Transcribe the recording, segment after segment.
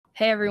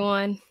Hey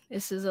everyone,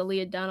 this is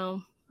Aaliyah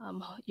Dunham.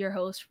 I'm your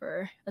host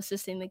for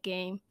Assisting the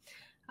Game.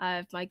 I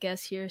have my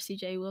guest here,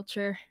 CJ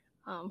Wilcher,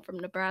 from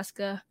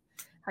Nebraska.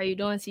 How you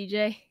doing,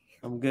 CJ?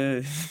 I'm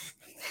good.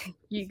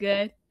 You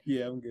good?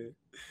 Yeah, I'm good.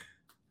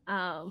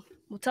 Well,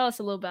 tell us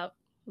a little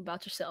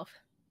about yourself,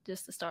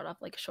 just to start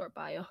off like a short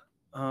bio.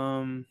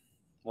 Um,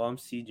 well, I'm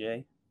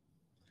CJ.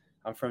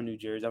 I'm from New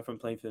Jersey. I'm from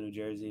Plainfield, New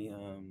Jersey.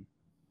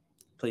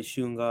 Play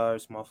shooting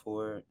guard, small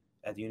forward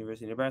at the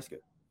University of Nebraska.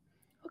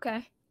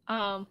 Okay.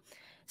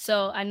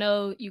 So I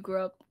know you grew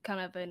up kind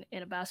of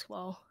in a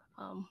basketball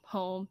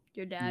home.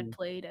 Your dad Mm.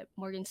 played at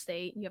Morgan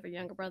State. You have a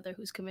younger brother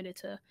who's committed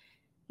to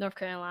North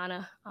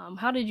Carolina.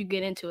 How did you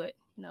get into it?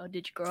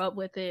 Did you grow up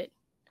with it?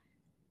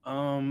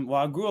 Well,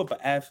 I grew up an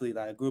athlete.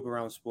 Like, I grew up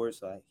around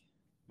sports. Like,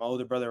 my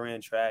older brother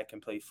ran track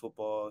and played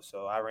football,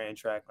 so I ran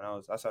track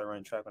I started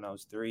running track when I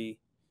was 3.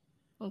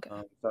 Okay.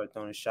 Started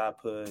throwing a shot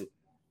put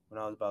when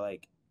I was about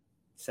like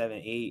 7,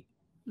 8.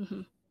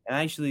 Mm-hmm. And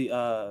I actually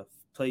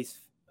placed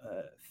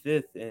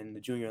 5th in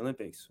the Junior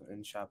Olympics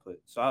in shot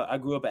put. So I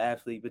grew up an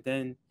athlete, but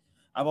then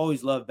I've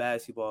always loved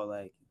basketball.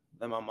 Like,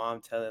 let my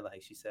mom tell it.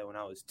 Like, she said when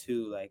I was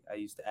 2, like, I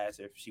used to ask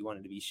her if she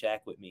wanted to be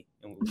Shaq with me,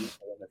 and we used to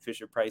play the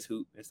Fisher Price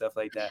hoop and stuff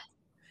like that.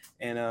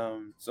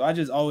 And so I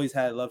just always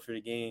had love for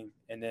the game.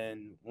 And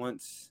then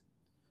once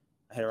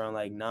I had around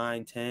like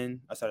 9,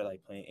 10, I started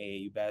like playing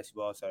AAU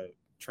basketball. Started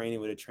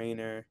training with a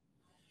trainer,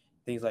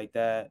 things like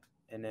that,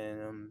 and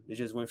then it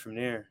just went from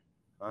there.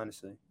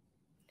 Honestly.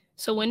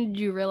 So when did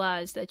you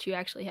realize that you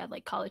actually had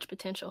like college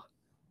potential?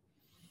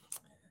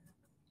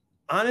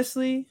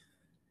 Honestly,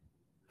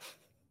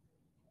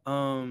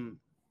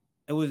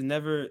 it was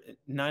never,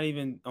 not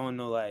even on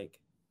no like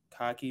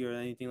cocky or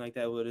anything like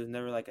that, but it was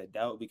never like a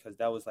doubt, because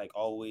that was like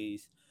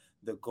always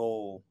the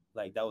goal.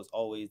 Like, that was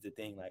always the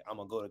thing. Like, I'm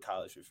gonna go to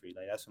college for free.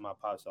 Like, that's what my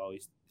pops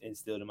always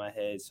instilled in my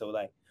head. So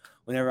like,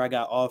 whenever I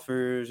got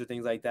offers or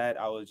things like that,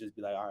 I would just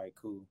be like, all right,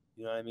 cool.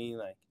 You know what I mean?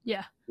 Like,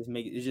 Yeah.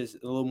 it's just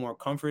a little more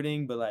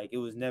comforting. But like, it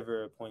was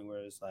never a point where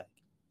it's like,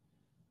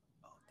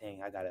 oh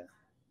dang, I gotta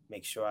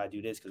make sure I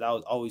do this, because I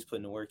was always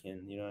putting the work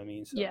in. You know what I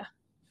mean? So Yeah.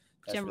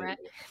 that's Gym really rat.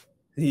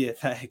 it. Yeah,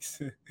 thanks.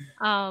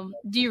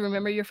 Do you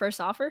remember your first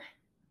offer?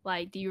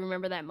 Like, do you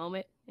remember that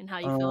moment and how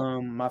you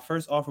felt? My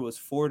first offer was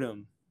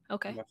Fordham in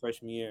Okay. my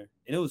freshman year,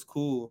 and it was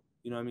cool.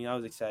 You know what I mean? I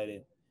was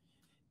excited,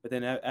 but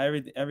then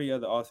every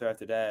other offer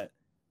after that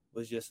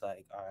was just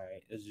like, all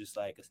right, it was just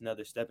like it's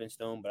another stepping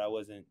stone, but I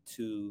wasn't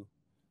too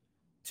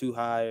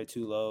high or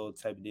too low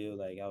type of deal.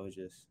 Like, I was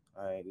just,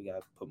 all right, we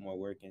gotta put more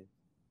work in.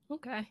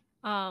 Okay.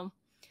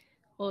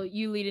 Well,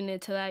 you leading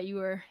into that, you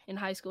were in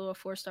high school a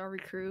 4-star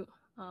recruit,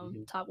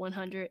 Mm-hmm. top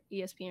 100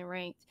 ESPN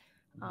ranked.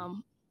 Mm-hmm.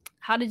 Um,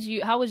 how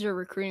was your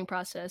recruiting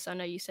process? I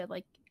know you said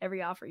like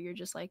every offer, you're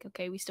just like,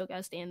 okay, we still got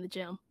to stay in the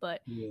gym,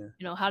 but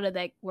Yeah. how did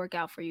that work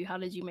out for you? How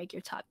did you make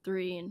your top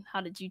 3, and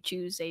how did you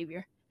choose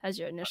Xavier as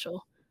your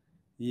initial?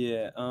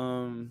 Yeah.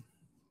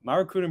 My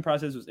recruiting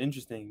process was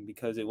interesting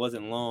because it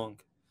wasn't long.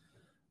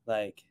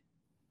 Like,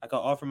 I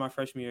got offered my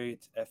freshman year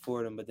at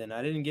Fordham, but then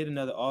I didn't get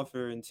another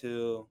offer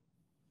until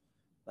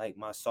like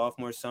my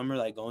sophomore summer,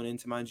 like going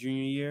into my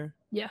junior year.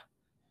 Yeah.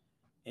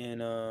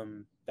 And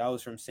that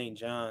was from St.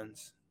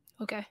 John's,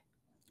 Okay.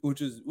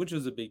 which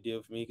was a big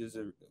deal for me because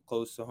it's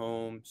close to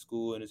home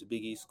school and it's a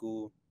Big East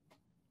school.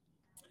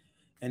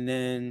 And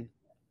then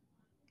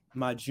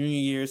my junior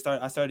year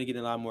I started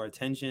getting a lot more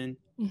attention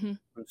Mm-hmm.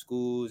 from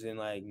schools and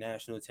like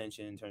national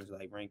attention in terms of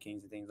like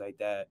rankings and things like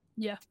that.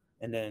 Yeah.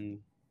 And then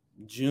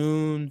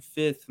June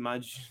 5th,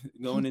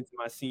 going into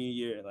my senior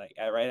year, like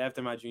right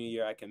after my junior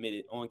year, I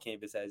committed on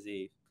campus at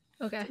Xavier.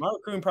 So Okay. my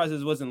recruiting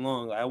process wasn't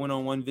long. Like, I went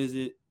on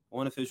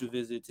one official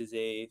visit to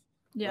Xavier,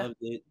 Yeah. loved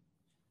it.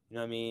 You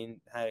know what I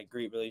mean? Had a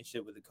great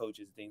relationship with the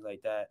coaches and things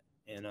like that.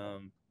 And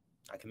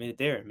I committed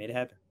there, made it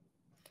happen.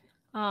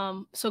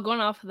 So going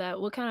off of that,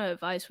 what kind of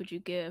advice would you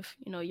give,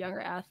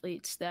 younger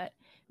athletes that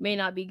may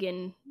not be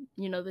getting,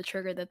 the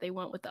trigger that they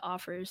want with the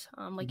offers?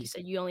 Like you Mhm.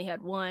 said, you only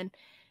had one,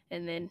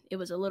 and then it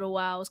was a little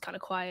while, it was kind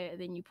of quiet.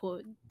 And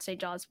then St.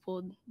 John's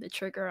pulled the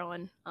trigger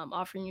on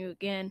offering you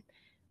again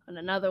on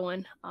another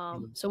one.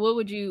 Mhm. So what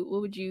would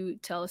you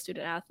tell a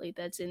student athlete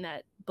that's in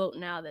that boat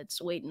now,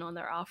 that's waiting on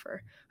their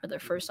offer or their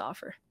first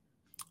offer?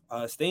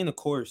 Stay in the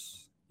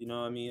course. You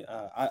know what I mean?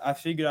 I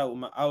figured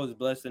out I was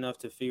blessed enough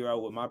to figure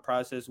out what my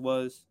process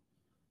was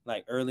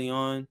like early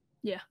on.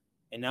 Yeah.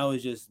 And that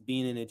was just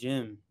being in the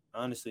gym.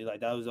 Honestly,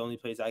 like, that was the only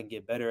place I can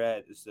get better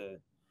at.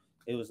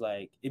 It was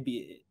like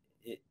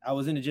I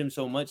was in the gym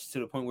so much to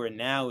the point where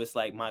now it's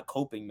like my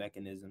coping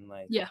mechanism.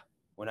 Like, Yeah.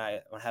 when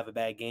I have a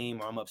bad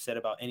game or I'm upset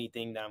about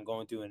anything that I'm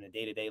going through in a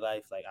day-to-day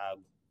life, like,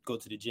 I'll go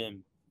to the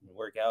gym and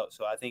work out.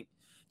 So I think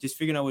just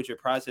figuring out what your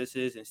process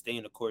is and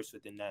staying the course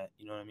within that,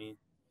 you know what I mean?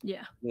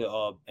 Yeah.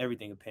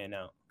 Everything will pan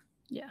out.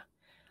 Yeah.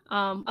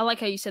 I like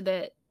how you said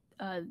that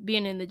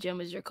being in the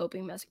gym is your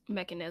coping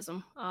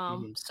mechanism.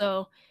 Mm-hmm.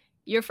 So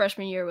your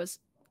freshman year was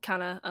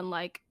kind of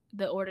unlike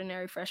the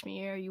ordinary freshman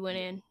year. You went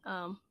in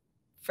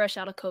fresh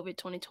out of COVID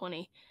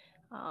 2020.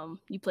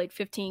 You played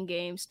 15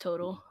 games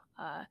total.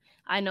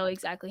 I know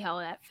exactly how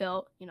that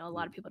felt. A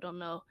lot of people don't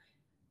know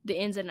the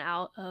ins and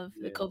out of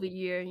the Yeah. COVID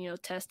year,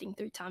 testing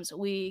 3 times a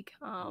week,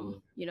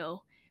 Yeah.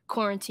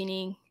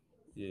 quarantining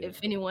Yeah. if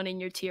anyone in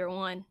your tier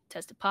 1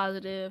 tested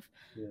positive,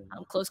 Yeah.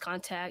 close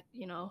contact,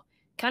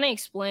 kind of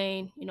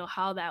explain,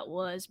 how that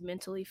was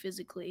mentally,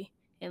 physically,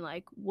 and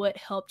like what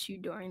helped you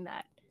during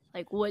that.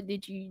 Like what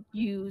did you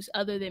use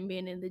other than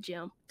being in the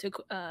gym to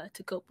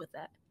cope with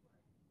that?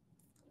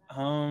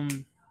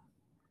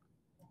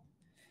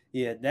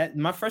 Yeah, that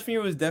my freshman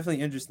year was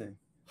definitely interesting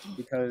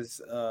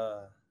because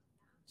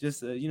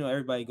just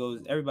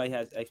everybody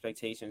has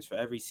expectations for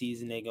every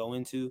season they go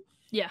into,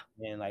 Yeah.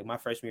 and like my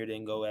freshman year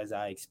didn't go as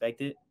I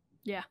expected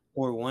Yeah.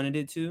 or wanted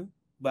it to,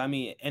 but I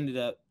mean it ended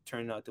up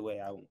turning out the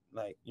way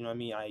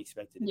I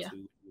expected it Yeah.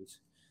 to,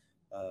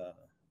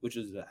 which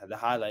was the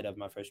highlight of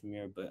my freshman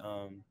year. But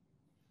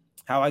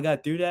how I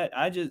got through that,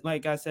 I just,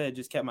 like I said,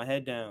 just kept my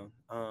head down.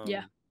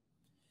 Yeah.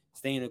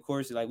 Staying the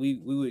course, like we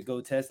would go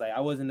test. Like I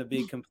wasn't a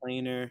big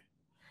complainer.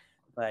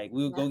 Like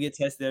we would Yeah. go get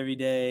tested every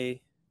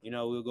day.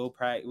 We'll go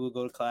we'll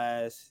go to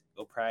class,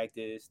 go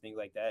practice, things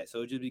like that.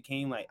 So it just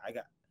became like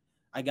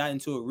I got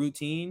into a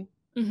routine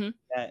Mhm.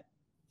 that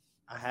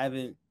I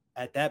haven't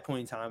at that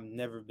point in time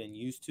never been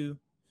used to.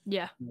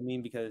 Yeah. You know what I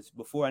mean? Because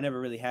before I never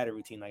really had a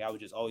routine. Like I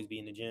would just always be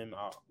in the gym.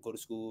 I'll go to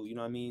school. You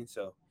know what I mean?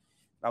 So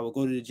I would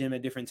go to the gym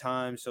at different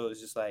times. So it's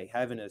just like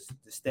having a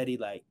steady,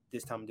 like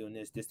this time I'm doing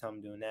this time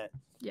I'm doing that.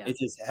 Yeah. It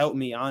just helped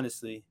me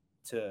honestly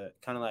to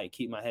kind of like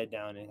keep my head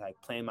down and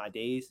like plan my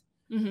days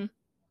Mhm.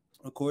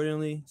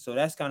 accordingly. So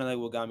that's kind of like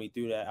what got me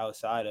through that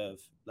outside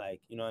of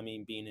like,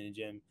 being in the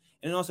gym.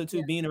 And also too,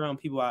 Yeah. being around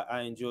people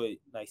I enjoy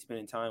like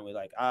spending time with.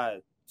 Like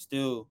I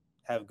still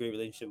have a great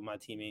relationship with my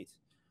teammates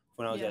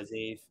when I was Yeah. at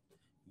Xavier.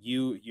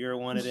 You're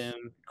one of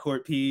them,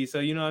 Court P. So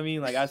you know what I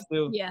mean? Like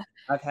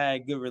I've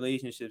had good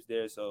relationships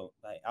there. So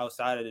like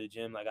outside of the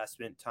gym, like I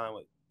spent time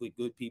with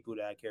good people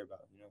that I care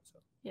about, so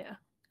Yeah.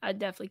 I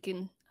definitely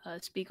can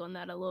speak on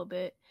that a little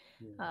bit.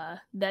 yeah.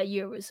 That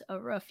year was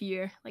a rough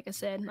year. Like I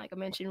said, like I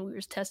mentioned, we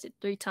were tested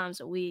 3 times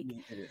a week.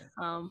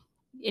 Yeah.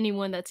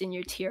 Anyone that's in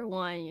your tier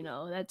 1,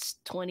 that's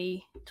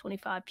 20,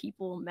 25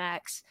 people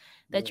max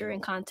that you're Yeah.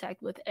 in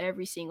contact with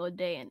every single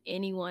day. And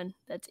anyone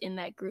that's in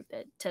that group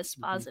that tests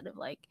Mhm. positive,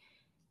 like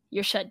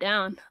you're shut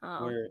down.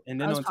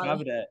 And I then was on top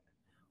probably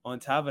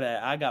of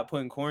that, I got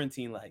put in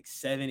quarantine like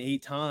 7,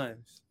 8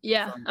 times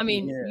Yeah, from I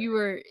mean, yeah, you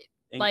were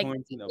in like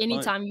quarantine a bunch.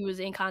 anytime you was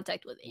in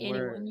contact with anyone,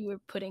 Word. you were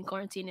put in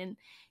quarantine, and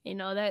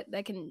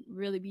that can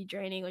really be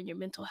draining on your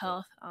mental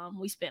Yeah. health.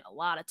 We spent a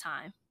lot of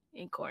time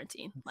in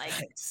quarantine, like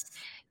Facts.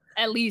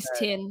 at least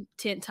Facts.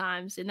 10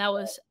 times, and that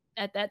was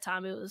at that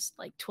time it was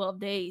like 12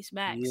 days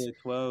max. Yeah,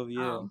 12,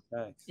 yeah, Um,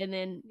 facts. and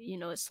then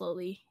it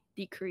slowly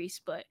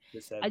decreased, but The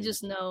I 7.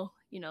 just know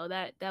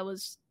that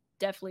was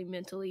definitely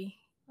mentally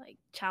like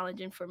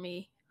challenging for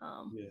me.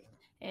 Yeah.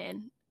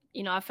 And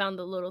I found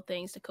the little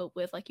things to cope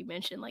with, like you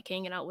mentioned, like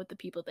hanging out with the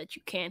people that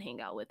you can hang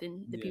out with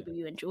and the Yeah. people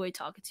you enjoy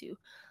talking to.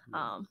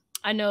 Yeah.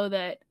 I know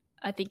that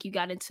I think you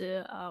got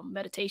into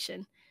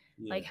meditation.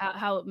 Yeah. Like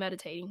how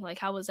meditating, like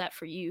how was that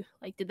for you?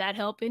 Like did that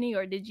help any,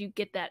 or did you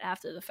get that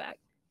after the fact?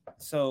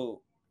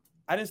 So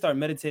I didn't start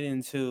meditating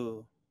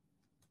until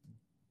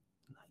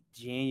like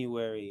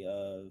January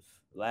of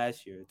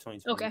last year,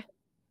 2020. Okay.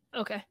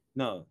 Okay.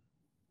 No,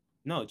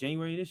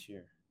 January this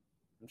year.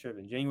 I'm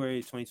tripping.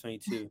 January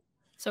 2022.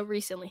 So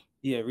recently.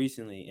 Yeah,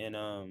 recently.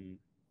 And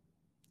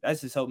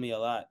that's just helped me a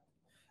lot.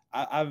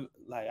 I've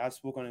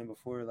spoken on it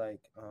before,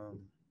 like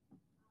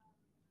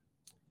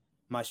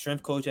my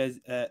strength coach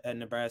at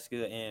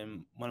Nebraska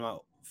and one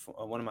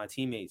of my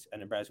teammates at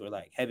Nebraska were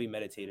like heavy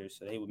meditators,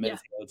 so they would Yeah.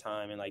 meditate all the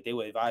time, and like they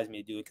would advise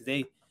me to do it because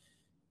they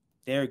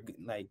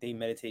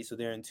meditate, so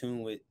they're in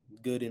tune with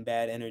good and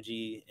bad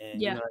energy,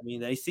 and you Yeah. know what I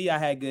mean. They see I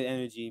had good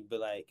energy, but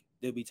like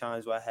there'd be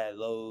times where I had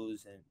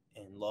lows and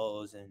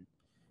lulls and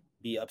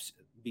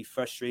be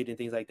frustrated and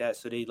things like that.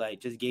 So they like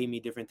just gave me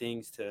different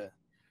things to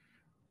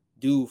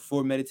do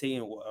for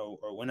meditating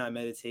or when I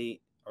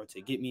meditate or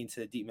to get me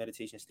into a deep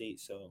meditation state.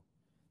 So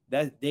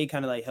that they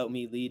kind of like helped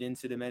me lead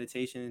into the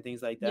meditation and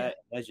things like Yeah. that.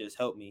 That just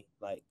helped me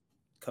like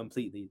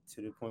completely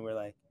to the point where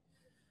like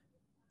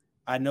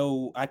I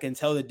know I can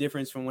tell the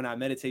difference from when I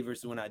meditate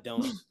versus when I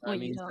don't. I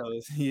When you mean,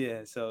 don't. so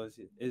yeah, so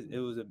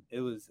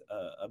it was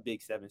a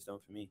big stepping stone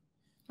for me.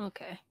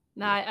 Okay.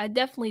 Now Yeah. I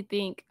definitely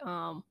think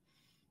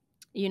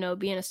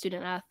being a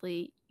student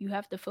athlete, you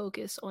have to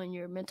focus on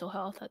your mental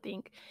health. I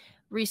think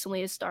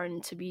recently it's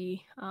starting to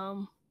be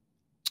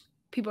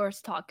people are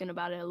talking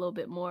about it a little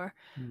bit more,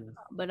 Yeah.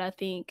 but I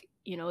think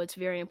it's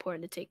very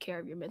important to take care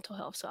of your mental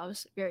health. So I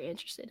was very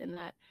interested in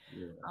that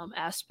Yeah.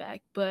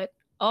 aspect, but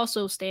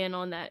also staying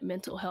on that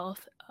mental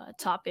health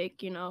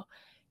topic.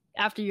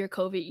 After your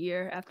COVID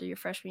year, after your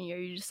freshman year,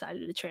 you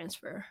decided to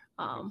transfer.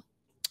 Uh-huh.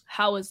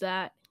 How was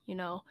that?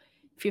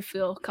 If you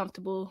feel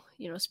comfortable,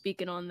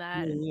 speaking on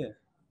that, Yeah,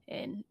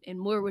 yeah.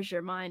 and where was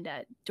your mind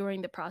at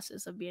during the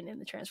process of being in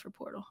the transfer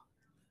portal?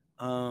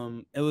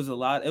 It was a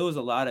lot. It was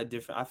a lot of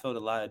different. I felt a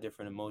lot of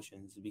different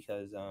emotions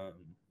because,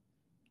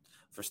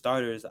 for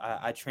starters,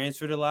 I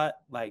transferred a lot,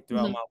 like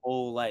throughout Hmm. my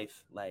whole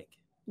life, like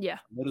Yeah.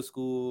 middle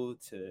school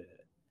to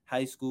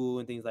high school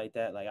and things like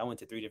that. Like I went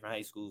to 3 different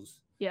high schools.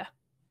 Yeah.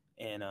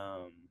 And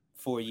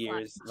 4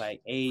 years. Lot.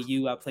 Like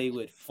AAU, I played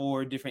with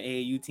 4 different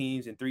AAU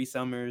teams in 3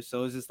 summers.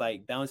 So it's just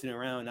like bouncing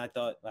around. And I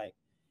thought like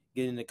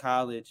getting to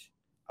college,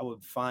 I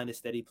would find a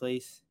steady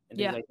place and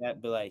things like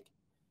that. But like,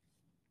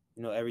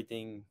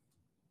 everything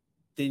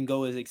didn't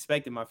go as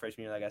expected my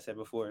freshman year, like I said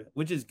before,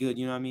 which is good.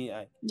 You know what I mean?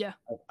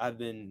 I've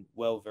been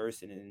well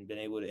versed in it and been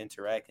able to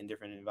interact in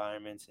different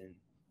environments and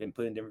been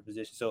put in different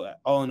positions. So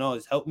all in all,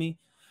 it's helped me.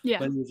 Yeah.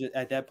 But it was just,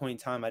 at that point in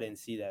time, I didn't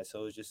see that.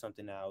 So it was just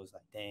something that I was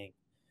like, dang,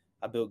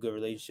 I built good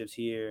relationships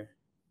here.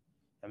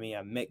 I mean,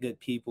 I met good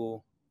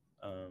people.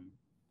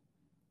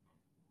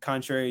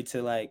 Contrary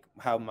to like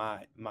how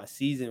my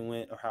season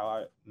went or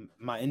how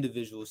my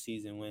individual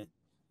season went,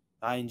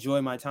 I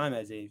enjoy my time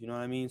at Xavier. You know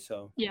what I mean?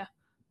 So yeah,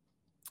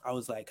 I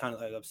was like kind of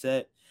like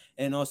upset,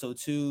 and also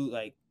too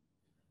like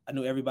I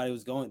knew everybody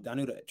was going. I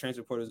knew the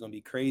transfer portal was going to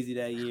be crazy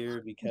that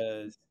year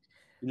because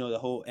the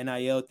whole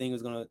NIL thing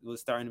was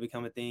starting to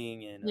become a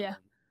thing, and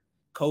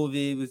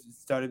COVID was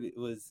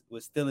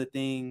still a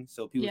thing.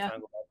 So people were trying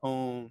to go back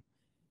home,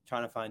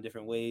 trying to find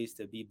different ways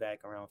to be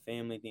back around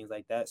family, things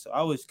like that. So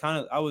I was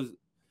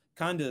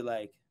kind of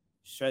like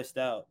stressed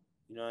out,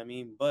 you know what I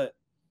mean? But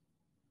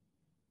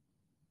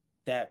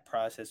that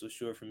process was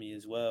short for me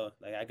as well.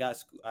 Like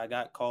I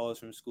got calls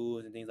from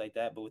schools and things like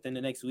that, but within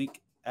the next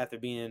week,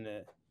 within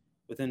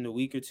the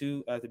week or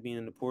two after being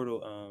in the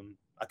portal,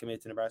 I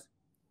committed to Nebraska.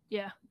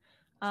 Yeah.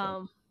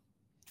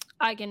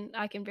 I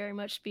can very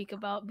much speak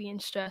about being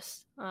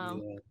stressed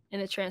in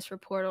the transfer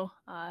portal.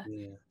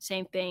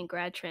 Same thing,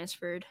 grad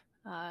transferred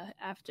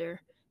after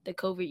the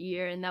COVID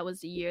year, and that was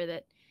the year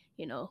that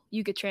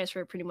you could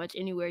transfer pretty much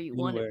anywhere you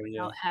wanted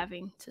without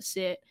having to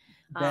sit.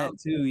 That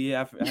too,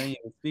 I didn't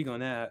even speak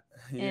on that.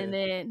 And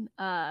then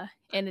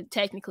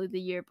technically the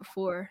year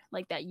before,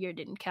 like that year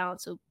didn't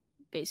count, so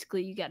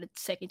basically you got a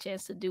second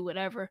chance to do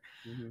whatever,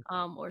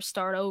 or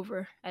start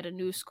over at a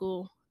new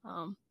school.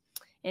 And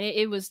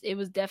it was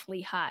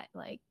definitely hot.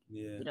 Like,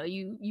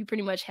 you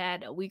pretty much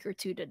had a week or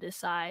two to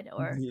decide,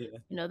 or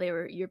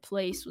your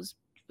place was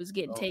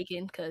getting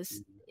taken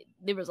because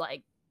there was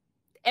like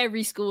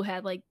every school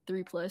had like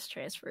 3+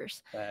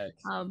 transfers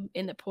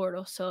in the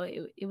portal, so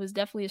it was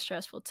definitely a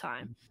stressful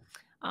time.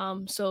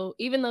 So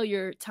even though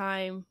your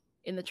time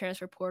in the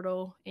transfer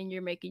portal and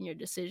you're making your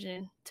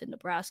decision to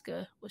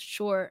Nebraska was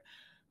short,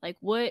 like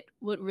what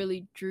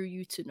really drew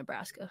you to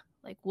Nebraska?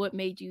 Like what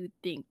made you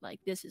think like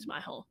this is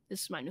my home,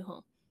 this is my new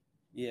home?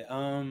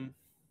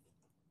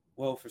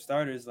 Well, for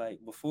starters, like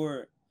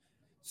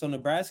so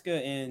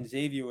Nebraska and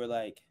Xavier were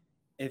like,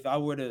 if I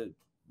were to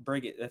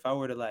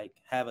like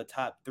have a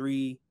top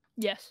 3,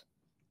 yes,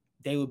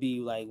 they would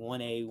be like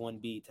 1A,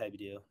 1B type of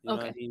deal. You know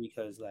what I mean?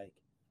 Because like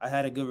I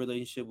had a good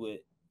relationship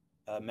with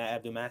Matt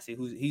Abdul-Masih,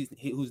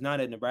 who's not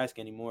at Nebraska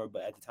anymore,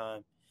 but at the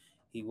time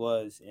he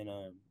was, and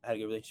I had a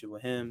good relationship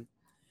with him.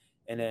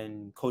 And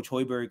then Coach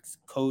Hoiberg's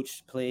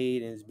coach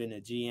played and has been a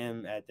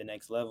GM at the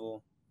next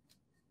level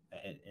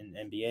in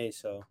NBA.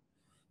 So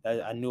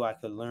I knew I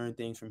could learn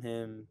things from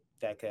him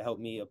that could help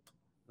me.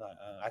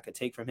 I could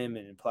take from him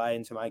and apply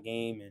into my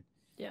game, and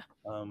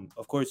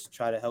of course,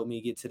 try to help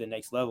me get to the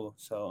next level.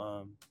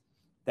 So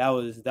that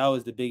was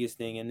the biggest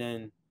thing. And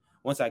then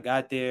once I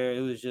got there,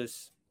 it was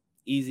just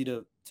easy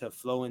to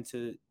flow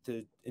into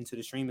the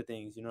stream of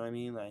things. You know what I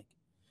mean? Like,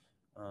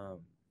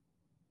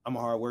 I'm a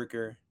hard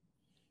worker.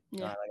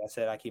 Like I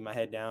said, I keep my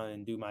head down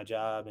and do my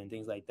job and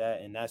things like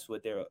that, and that's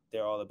what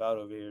they're all about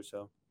over here.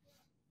 So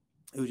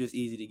it was just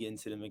easy to get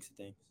into the mix of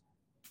things.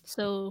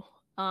 So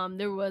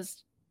there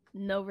was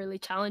no really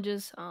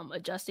challenges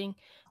adjusting,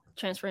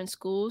 transferring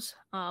schools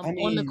on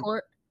the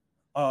court.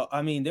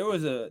 I mean, there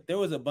was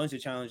a bunch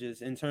of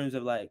challenges in terms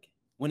of like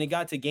when it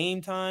got to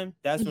game time.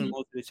 That's when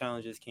most of the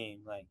challenges came.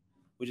 Like,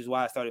 which is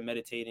why I started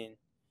meditating.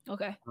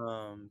 Okay.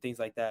 Things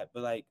like that.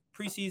 But like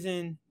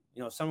preseason,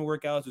 summer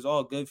workouts was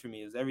all good for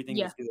me. Everything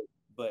was good.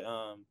 But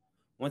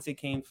once it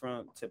came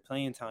to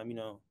playing time,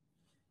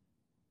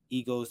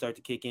 egos start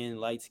to kick in,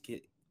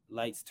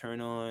 lights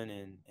turn on,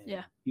 and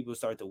people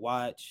start to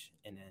watch,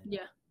 and then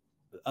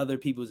other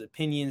people's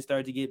opinions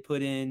start to get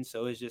put in.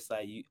 So it's just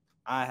like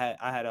I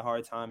had a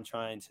hard time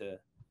trying to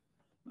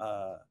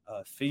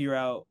figure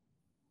out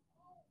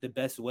the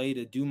best way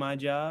to do my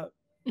job,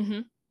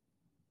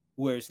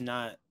 where it's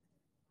not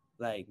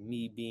like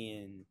me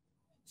being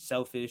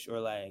selfish or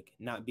like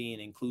not being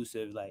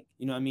inclusive, like,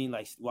 you know what I mean,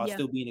 like while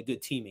still being a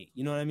good teammate,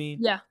 you know what I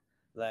mean?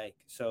 Like,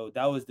 so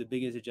that was the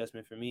biggest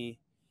adjustment for me,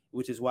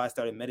 which is why I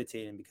started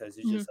meditating, because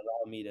it just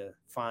allowed me to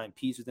find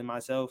peace within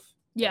myself,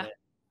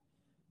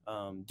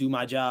 and do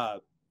my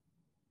job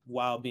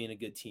while being a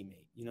good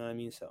teammate, you know what I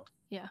mean? So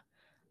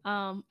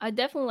I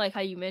definitely like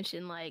how you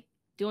mentioned like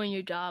doing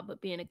your job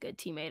but being a good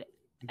teammate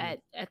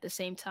at the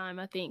same time.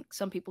 I think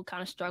some people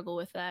kind of struggle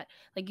with that.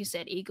 Like you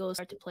said, egos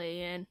start to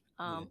play in,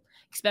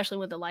 especially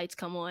when the lights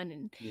come on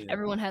and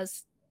everyone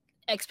has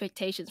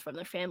expectations from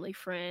their family,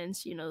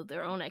 friends,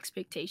 their own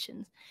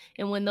expectations.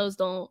 And when those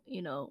don't,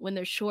 when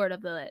they're short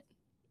of that,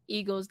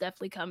 egos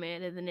definitely come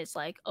in, and then it's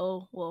like,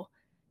 oh, well,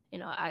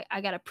 I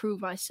got to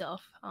prove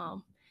myself.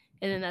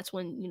 and then that's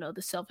when, you know,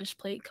 the selfish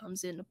play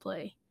comes into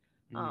play.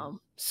 Mm-hmm.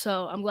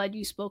 So I'm glad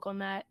you spoke on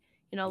that.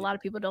 You know, a lot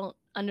of people don't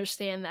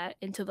understand that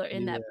until they're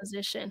in that Yeah.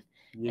 position,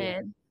 Yeah.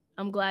 and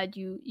I'm glad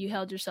you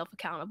held yourself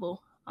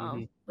accountable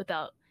Mm-hmm.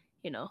 without,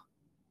 you know,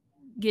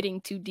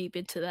 getting too deep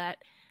into that.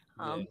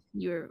 Yeah.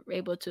 You're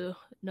able to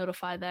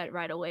notify that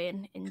right away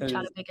and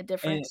try to Cause make a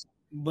and difference.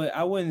 but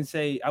I wouldn't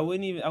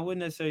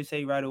necessarily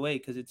say right away,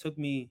 because it took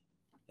me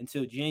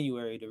until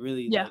January to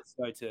really Yeah, like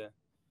start to, you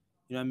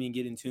know what I mean,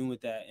 get in tune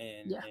with that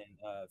yeah,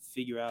 and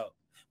figure out.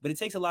 But it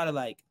takes a lot of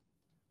like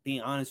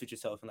being honest with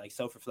yourself and like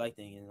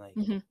self-reflecting and like,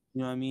 hmm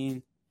you know what I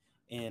mean?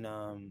 And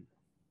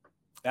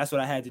that's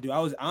what I had to do. I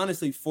was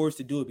honestly forced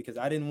to do it because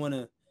I didn't want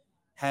to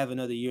have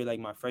another year like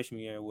my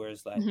freshman year where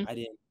it's like hmm I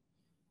didn't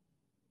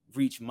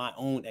reach my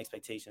own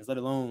expectations, let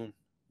alone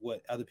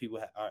what other people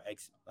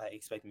like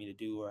expecting me to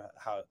do or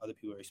how other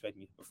people are expecting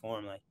me to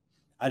perform. Like,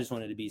 I just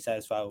wanted to be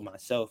satisfied with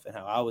myself and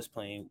how I was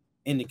playing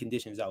in the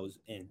conditions I was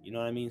in. You know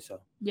what I mean?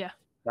 So yeah.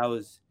 that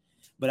was,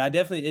 but it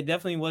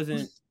definitely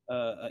wasn't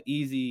a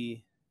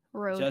easy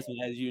Road, adjustment,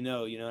 as you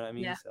know. You know what I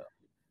mean? yeah. So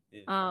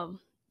yeah.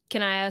 Um,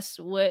 can I ask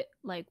what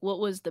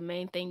was the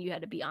main thing you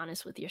had to be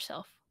honest with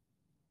yourself?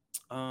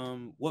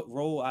 What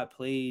role I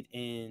played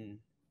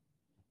in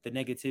the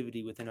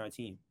negativity within our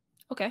team?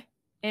 Okay,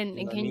 You and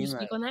know what I can you mean?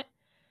 speak on that?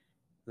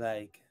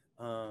 Like,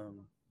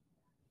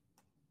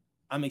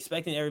 I'm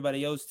expecting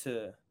everybody else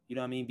to, you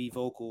know what I mean, be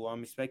vocal.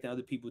 I'm expecting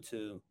other people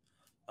to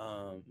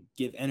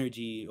give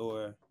energy,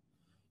 or,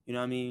 you know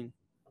what I mean?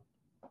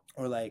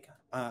 Or like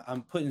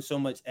I'm putting so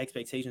much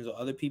expectations on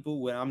other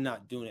people when I'm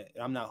not doing it.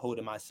 I'm not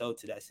holding myself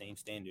to that same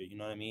standard, you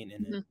know what I mean?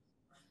 And then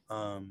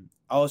hmm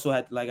I also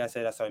had, like I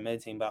said, I started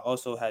meditating, but I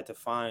also had to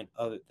find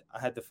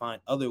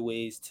other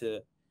ways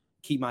to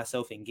keep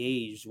myself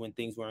engaged when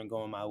things weren't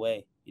going my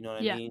way. You know what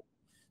I Yeah, mean?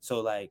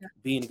 So like yeah,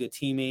 being a good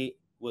teammate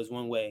was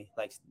one way,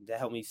 like that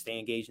helped me stay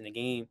engaged in the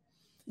game.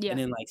 And yeah.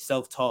 then like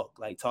self-talk,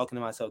 like talking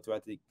to myself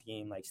throughout the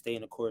game, like stay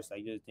in the course.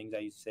 Like the things I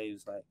used to say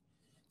was like,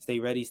 stay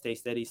ready, stay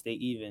steady, stay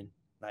even.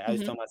 Like I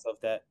just hmm tell myself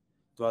that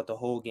throughout the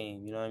whole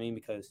game. You know what I mean?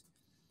 Because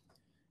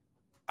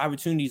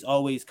opportunities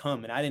always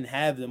come, and I didn't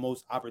have the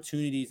most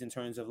opportunities in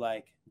terms of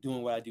like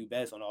doing what I do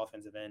best on the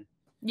offensive end.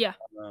 Yeah.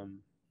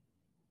 Um,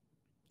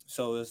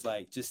 so it's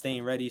like just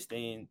staying ready,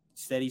 staying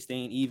steady,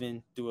 staying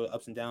even through the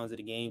ups and downs of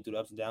the game, through the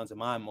ups and downs of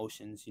my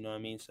emotions. You know what I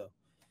mean? So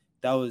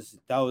that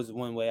was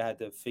one way I had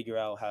to figure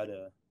out how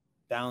to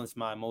balance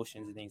my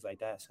emotions and things like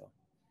that. So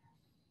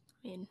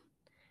I mean,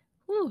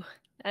 whew,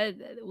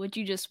 what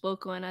you just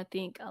spoke on, I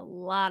think a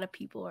lot of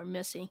people are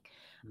missing.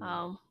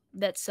 yeah,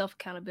 That self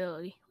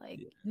accountability.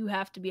 Like yeah, you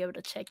have to be able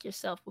to check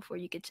yourself before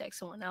you can check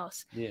someone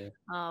else. yeah,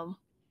 Um,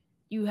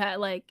 you had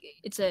like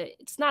it's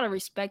not a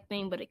respect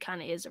thing, but it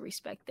kind of is a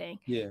respect thing.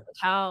 yeah. Like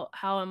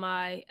how am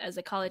I as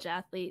a college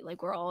athlete?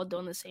 Like we're all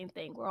doing the same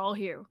thing. We're all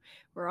here.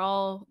 We're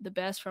all the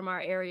best from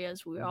our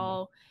areas. We Mm-hmm.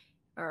 all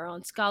are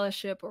on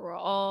scholarship, or we're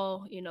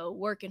all, you know,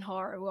 working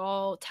hard. We're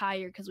all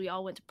tired because we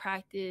all went to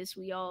practice.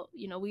 We all,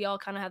 you know, we all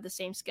kind of have the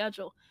same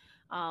schedule.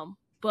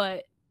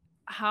 But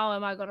how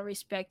am I going to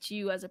respect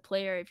you as a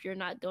player if you're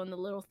not doing the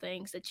little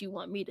things that you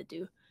want me to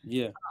do?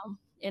 Yeah.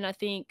 And I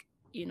think,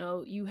 you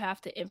know, you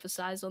have to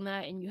emphasize on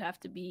that, and you have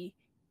to be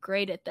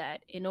great at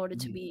that in order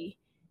to Mm-hmm. be,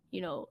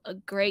 you know, a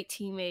great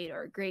teammate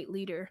or a great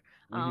leader,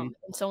 Mm-hmm.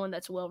 and someone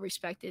that's well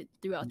respected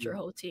throughout your Yeah.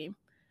 whole team.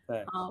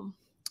 Facts. Um,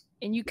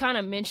 and you kind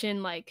of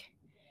mentioned like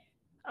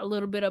a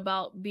little bit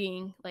about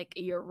being like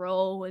your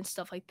role and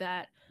stuff like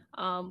that.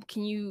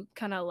 Can you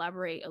kind of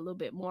elaborate a little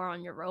bit more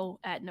on your role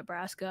at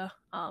Nebraska?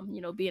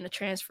 You know, being a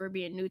transfer,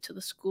 being new to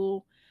the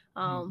school,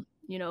 Mm-hmm.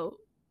 you know,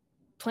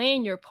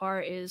 playing your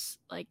part is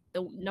like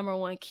the number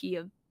one key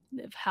of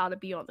how to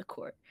be on the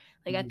court.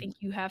 Like I Mm-hmm. think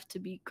you have to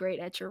be great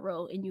at your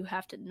role, and you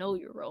have to know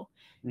your role.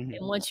 Mm-hmm.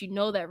 And once you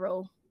know that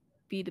role,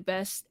 be the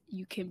best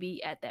you can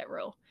be at that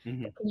role.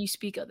 Mm-hmm. Can you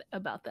speak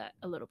about that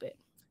a little bit?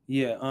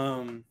 Yeah.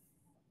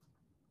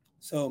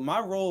 So my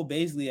role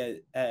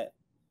basically at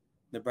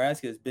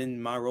Nebraska has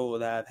been my role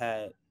that I've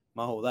had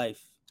my whole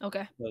life,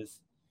 Okay.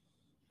 because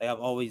like I've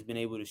always been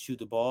able to shoot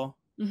the ball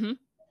Mhm.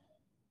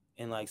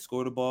 and like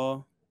score the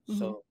ball.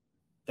 Mhm. So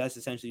that's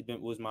essentially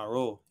was my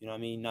role. You know what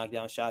I mean? Knock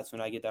down shots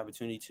when I get the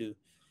opportunity to,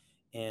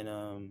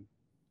 and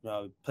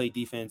play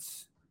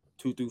defense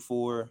 2 through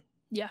 4.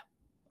 Yeah.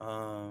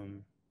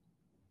 Um,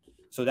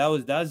 so that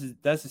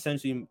was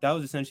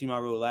essentially my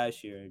role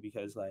last year,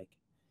 because like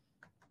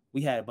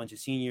we had a bunch of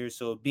seniors.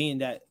 So being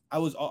that I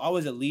was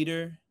a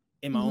leader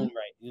in my own Mhm.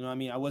 right. You know what I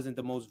mean? I wasn't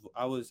the most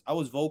I was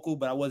vocal,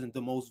 but I wasn't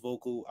the most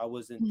vocal. I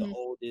wasn't the Mhm.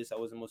 oldest. I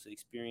wasn't the most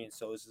experienced.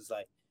 So it's just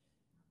like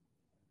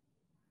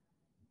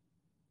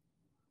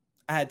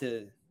I had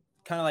to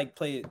kind of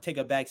like take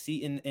a back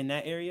seat in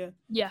that area.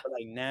 Yeah. But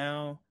like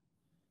now,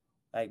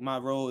 like my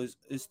role is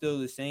still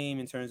the same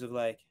in terms of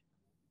like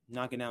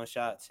knocking down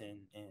shots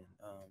and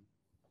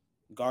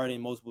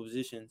guarding multiple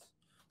positions.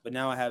 But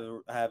now I have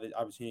an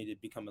opportunity to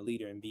become a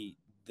leader and be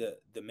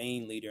the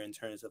main leader in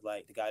terms of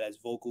like the guy that's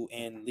vocal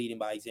and leading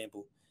by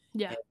example,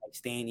 Yeah. and like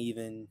staying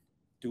even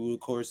through the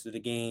course of the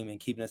game and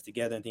keeping us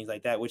together and things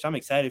like that, which I'm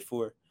excited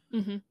for.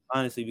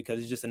 honestly, because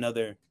it's just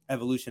another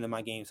evolution of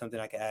my game, something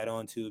I can add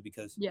on to,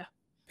 because Yeah.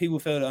 people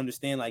fail to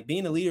understand, like,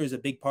 being a leader is a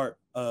big part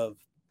of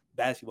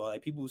basketball.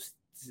 Like, people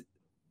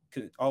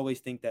could always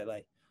think that,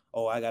 like,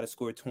 oh, I got to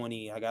score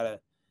 20. I got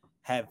to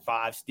have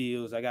 5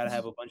 steals. I got to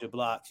have a bunch of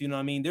blocks. You know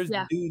what I mean? There's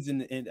dudes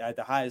at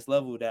the highest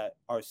level that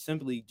are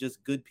simply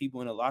just good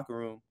people in a locker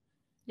room.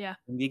 Yeah.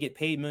 And they get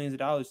paid millions of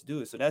dollars to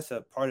do it. So that's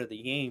a part of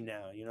the game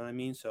now. You know what I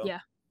mean? So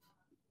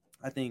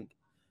I think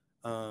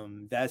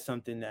that's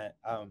something that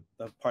a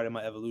part of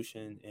my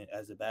evolution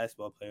as a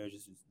basketball player,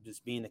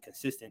 just being a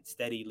consistent,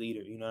 steady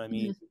leader. You know what I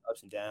mean?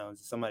 Ups and downs.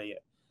 Somebody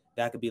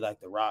that could be like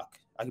the Rock.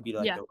 I could be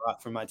like the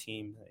Rock for my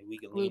team. Like, we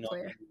could lean on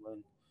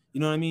anyone. You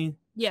know what I mean?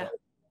 Yeah.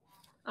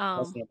 So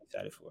that's what I'm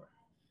excited for.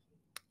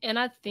 And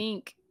I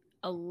think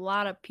a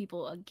lot of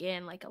people,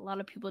 again, like, a lot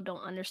of people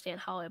don't understand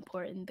how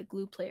important the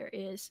glue player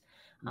is.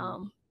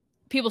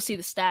 People see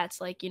the stats,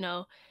 like, you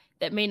know,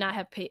 that may not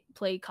have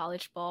played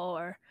college ball,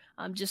 or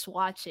just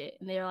watch it,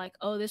 and they're like,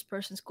 oh, this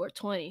person scored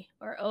 20,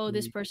 or oh,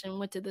 this person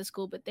went to this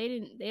school, but they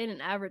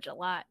didn't average a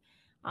lot.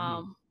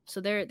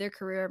 So their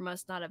career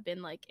must not have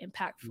been, like,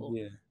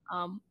 impactful.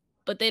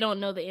 But they don't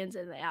know the ins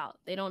and the out.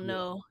 They don't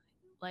know,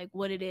 like,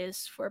 what it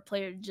is for a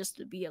player just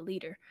to be a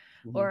leader,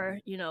 or,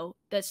 you know,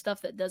 that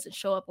stuff that doesn't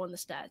show up on the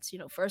stats. You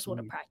know, first one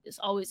to practice,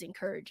 always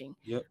encouraging.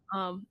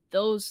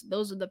 Those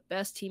are the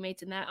best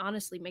teammates, and that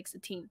honestly makes the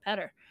team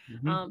better.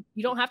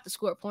 You don't have to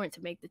score a point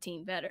to make the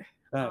team better.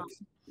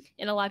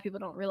 And a lot of people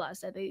don't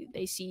realize that.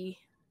 They see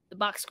the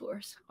box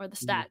scores or the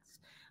stats,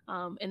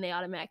 and they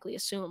automatically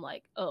assume,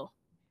 like, oh,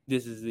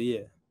 this is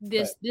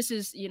this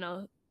is, you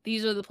know,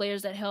 these are the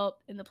players that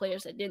helped, and the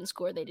players that didn't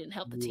score, they didn't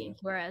help the team.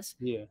 Whereas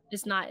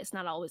it's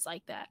not always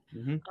like that.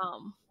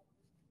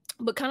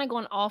 But kind of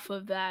going off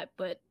of that,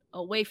 but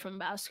away from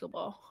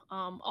basketball,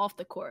 off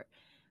the court,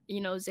 you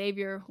know,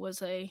 Xavier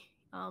was a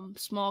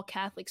small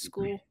Catholic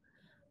school,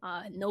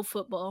 no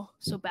football,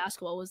 so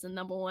basketball was the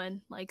number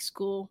one, like,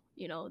 school.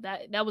 You know,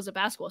 that was a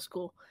basketball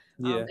school.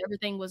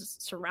 Everything was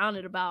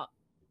surrounded about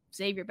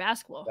Xavier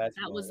basketball.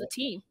 That was the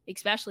team,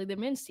 especially the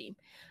men's team.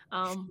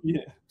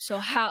 So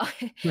how,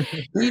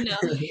 you know,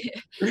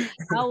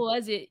 how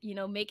was it, you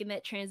know, making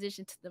that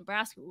transition to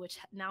Nebraska, which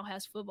now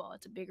has football?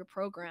 It's a bigger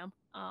program,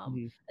 a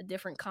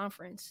different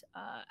conference.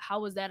 How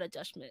was that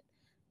adjustment,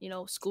 you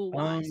know, school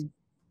wise?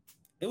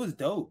 It was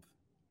dope.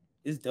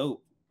 It's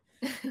dope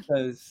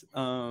because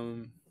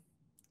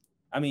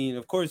I mean,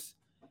 of course,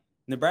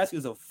 Nebraska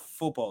is a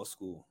football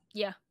school.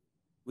 Yeah.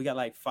 We got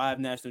like 5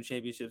 national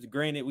championships.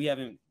 Granted, we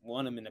haven't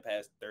won them in the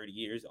past 30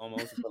 years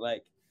almost, but,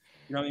 like,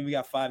 you know what I mean? We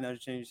got 5 national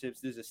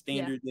championships. There's a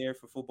standard there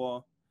for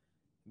football.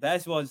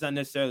 Basketball is not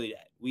necessarily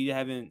that. We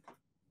haven't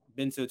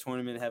been to a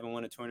tournament, haven't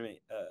won a tournament,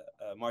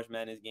 March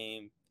Madness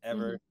game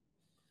ever.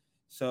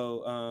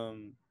 So,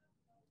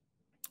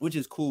 which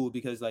is cool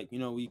because, like, you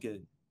know,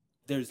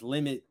 there's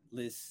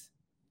limitless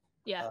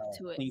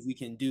to it. things we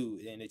can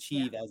do and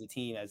achieve as a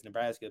team, as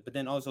Nebraska. But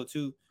then also,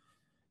 too,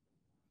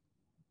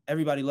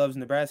 everybody loves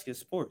Nebraska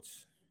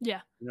sports.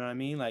 Yeah. You know what I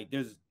mean? Like,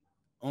 there's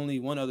only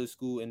one other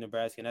school in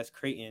Nebraska, and that's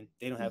Creighton.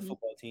 They don't have a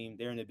football team.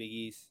 They're in the Big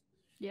East.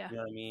 Yeah. You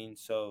know what I mean?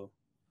 So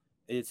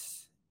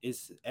it's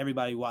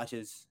everybody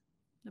watches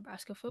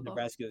Nebraska football,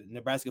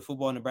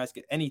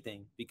 Nebraska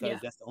anything, because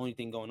that's the only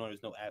thing going on.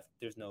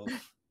 There's no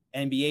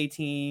NBA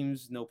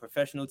teams, no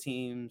professional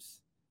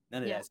teams,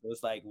 none of that. So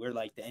it's like we're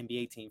like the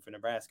NBA team for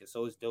Nebraska.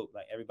 So it's dope.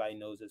 Like, everybody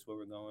knows that's where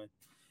we're going.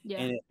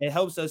 And it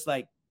helps us,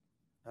 like,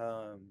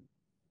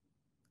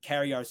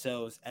 carry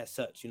ourselves as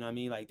such. You know what I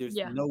mean? Like, there's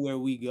nowhere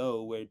we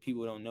go where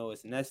people don't know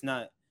us, and that's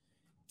not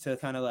to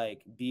kind of,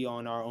 like, be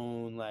on our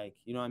own, like,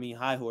 you know what I mean,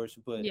 high horse,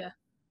 but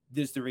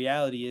this, the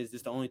reality is,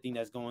 this the only thing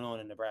that's going on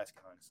in Nebraska,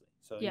 honestly.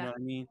 So you know what I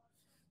mean?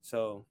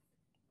 So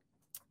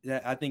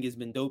that, I think, it's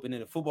been dope. And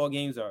then the football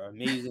games are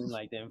amazing.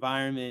 Like, the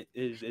environment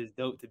is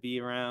dope to be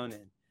around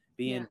and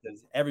be in,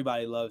 because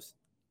everybody loves,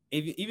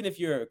 even if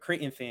you're a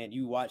Creighton fan,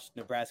 you watch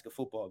Nebraska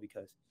football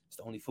because it's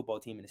the only football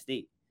team in the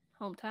state.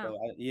 Hometown.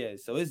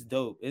 So, so it's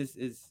dope.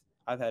 It's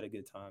I've had a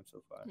good time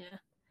so far. Yeah.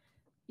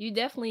 You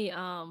definitely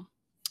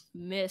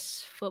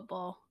miss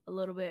football a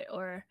little bit,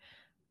 or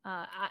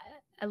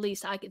at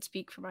least I could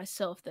speak for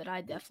myself that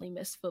I definitely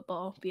missed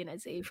football, being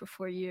at Xavier for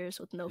 4 years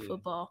with no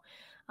football.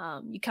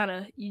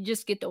 You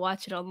just get to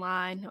watch it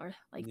online or,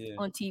 like,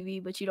 on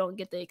TV, but you don't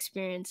get to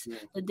experience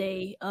the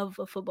day of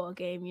a football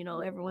game. You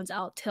know, everyone's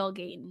out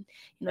tailgating.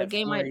 You know,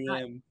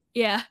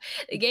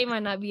 the game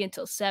might not be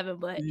until 7,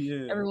 but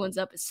everyone's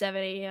up at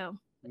 7 a.m.,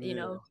 you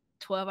know,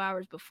 12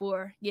 hours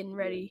before, getting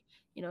ready,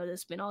 you know, to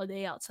spend all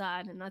day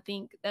outside. And I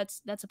think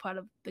that's a part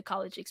of the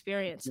college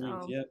experience.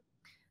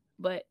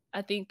 But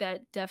I think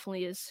that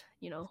definitely is,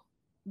 you know,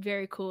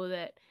 very cool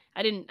that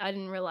I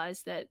didn't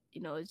realize that,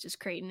 you know, it's just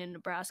Creighton in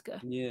Nebraska.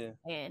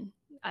 And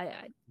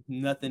I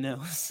nothing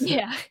else.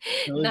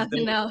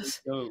 Nothing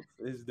else.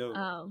 It's dope.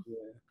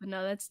 But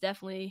no, that's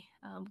definitely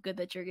good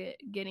that you're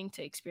getting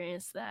to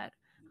experience that.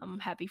 I'm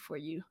happy for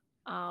you.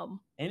 And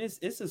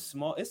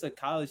it's a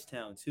college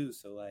town too,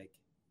 so, like,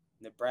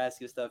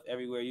 Nebraska stuff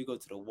everywhere. You go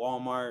to the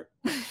Walmart,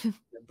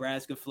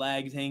 Nebraska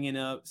flags hanging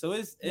up. So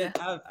Yeah.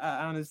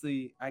 I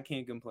honestly, I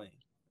can't complain.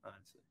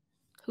 Honestly,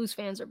 Whose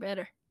fans are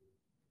better,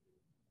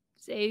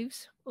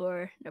 Zaves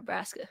or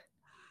Nebraska?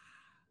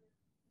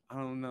 I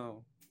don't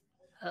know.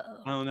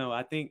 Uh-oh. I don't know.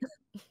 I think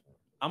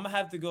I'm gonna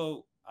have to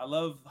go. I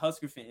love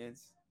Husker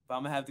fans, but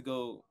I'm gonna have to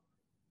go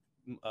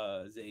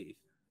Zave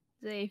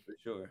Zave. for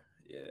sure.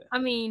 Yeah. I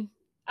mean,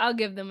 I'll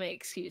give them an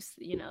excuse.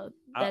 You know,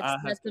 I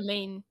that's have to.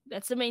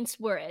 the main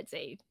sport at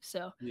Zave.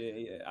 So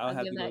Yeah. I'll I'll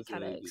have give to go that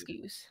kind of Zave. Yeah.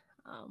 excuse.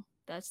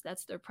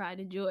 That's their pride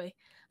and joy,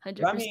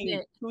 But I 100%.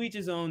 mean, to each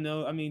his own.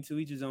 No, I mean to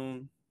each his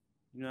own.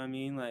 You know what I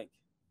mean? Like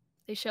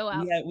They show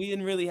out. we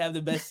didn't really have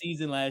the best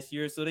season last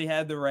year, so they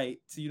had the right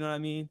to. You know what I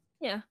mean?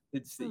 Yeah,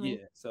 It's I mean,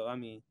 yeah. So I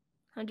mean,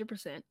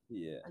 100%,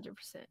 yeah.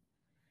 100%.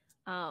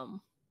 Um,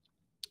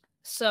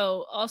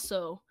 so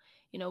also,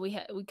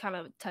 we kind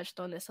of touched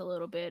on this a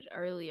little bit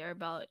earlier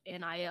about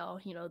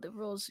NIL. You know, the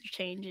rules are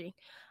changing.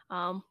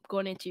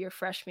 Going into your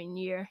freshman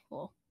year,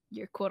 well,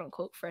 your quote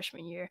unquote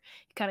freshman year,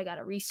 you kind of got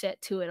a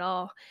reset to it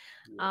all.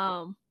 Yeah.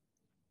 Um,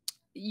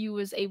 you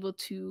was able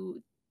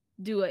to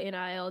do an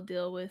NIL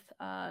deal with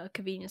a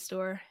convenience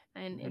store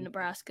in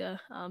Nebraska.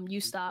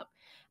 You stop.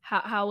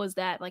 How was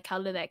that? Like,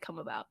 how did that come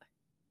about?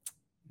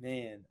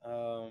 Man,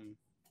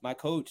 my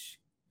coach.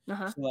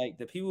 Uh-huh. So like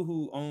the people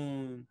who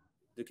own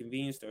the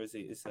convenience store,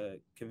 it's a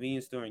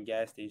convenience store and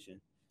gas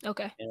station.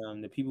 Okay.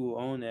 And the people who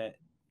own that,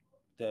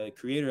 the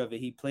creator of it,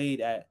 he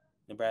played at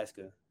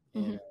Nebraska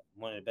and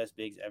one of the best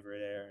bigs ever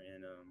there.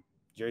 And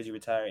jersey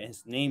retired, and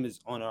his name is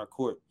on our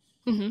court.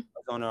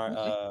 It's on our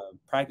Okay.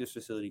 practice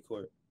facility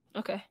court.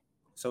 Okay.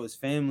 So his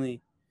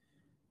family,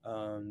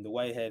 the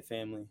Whitehead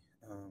family,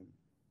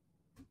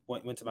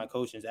 went to my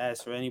coach and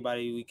asked for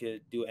anybody we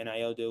could do an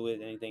NIL deal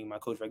with, anything. My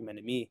coach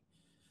recommended me.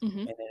 And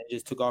then it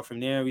just took off from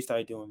there. We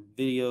started doing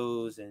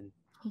videos, and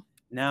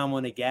now I'm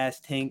on the gas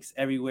tanks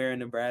everywhere in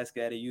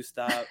Nebraska at a U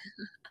stop.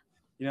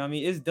 You know what I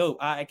mean? It's dope.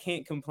 I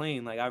can't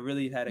complain. Like I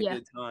really had a Yeah.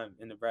 good time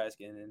in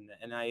Nebraska, and then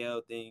the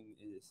NIL thing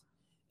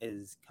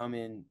is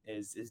coming.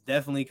 Is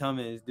definitely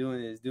coming. It's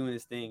doing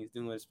its thing. It's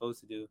doing what it's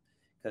supposed to do,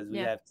 because we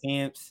have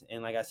camps,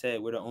 and like I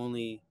said, we're the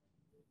only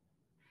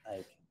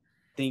like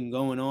thing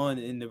going on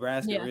in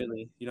Nebraska. Yeah.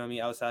 Really, you know what I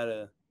mean? Outside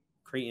of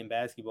Creighton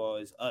basketball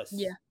is us.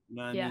 Yeah. You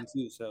know what I Yeah. mean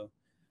too. So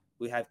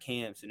we have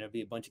camps, and there'll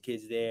be a bunch of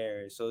kids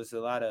there. So it's a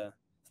lot of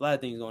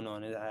things going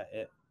on.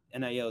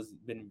 NIL's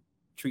been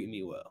treating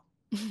me well.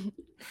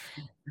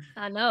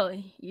 I know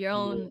your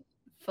own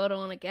photo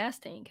on a gas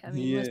tank. I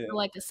mean, you must feel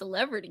like a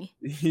celebrity.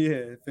 Yeah,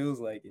 it feels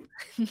like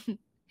it.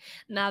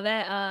 Now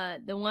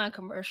that the one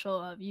commercial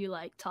of you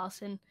like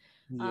tossing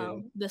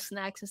the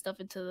snacks and stuff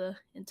into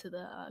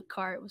the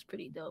cart was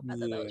pretty dope. I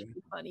thought that was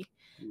pretty funny.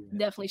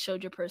 Definitely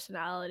showed your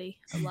personality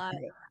a lot.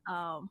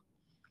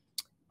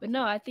 But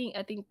no, I think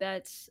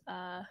that's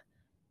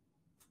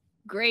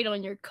great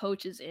on your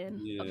coach's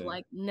end of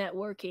like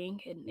networking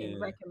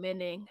and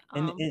recommending.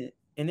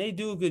 And they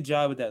do a good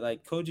job with that.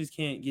 Like coaches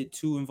can't get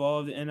too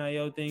involved in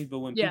NIL things, but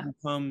when people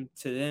come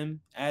to them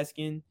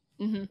asking,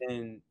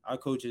 then our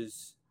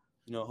coaches,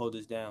 hold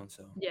us down.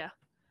 So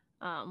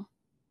I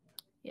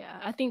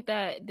think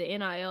that the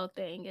NIL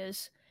thing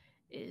is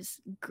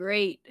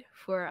great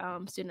for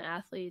student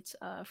athletes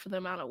for the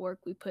amount of work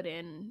we put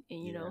in,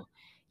 and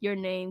your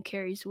name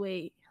carries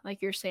weight,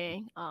 like you're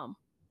saying.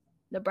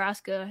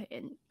 Nebraska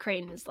and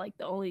Creighton is like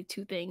the only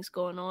two things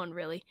going on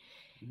really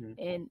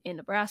in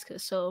Nebraska.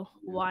 So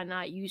why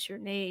not use your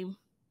name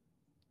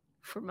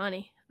for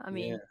money? I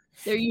mean,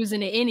 they're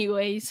using it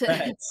anyways.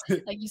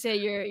 Like you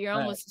said, you're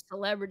almost a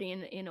celebrity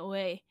in a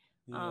way.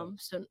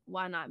 So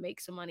why not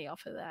make some money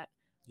off of that?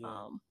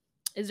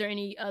 Is there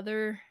any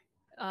other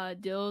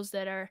deals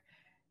that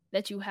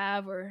you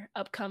have or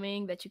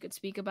upcoming that you could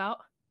speak about?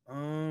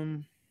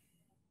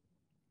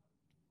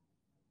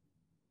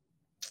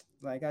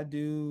 Like I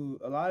do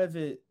a lot of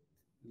it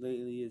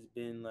lately has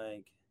been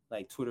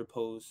like Twitter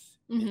posts,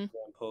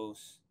 Instagram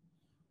posts.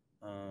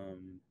 I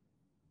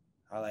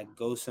like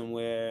go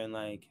somewhere and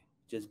like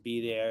just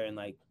be there and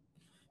like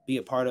be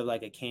a part of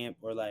like a camp,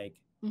 or like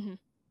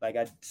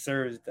I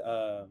served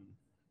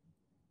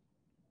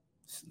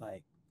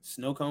like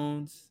snow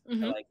cones at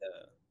like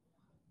a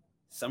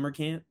summer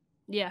camp.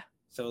 Yeah.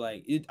 So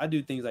like I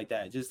do things like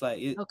that. Just like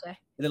it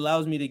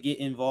allows me to get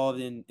involved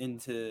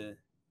into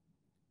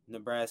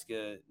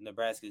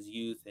Nebraska's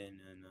youth and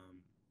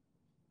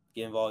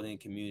get involved in the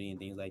community and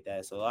things like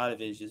that. So a lot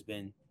of it has just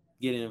been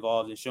getting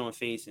involved and showing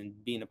face and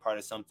being a part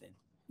of something.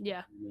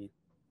 Yeah.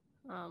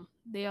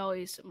 They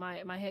always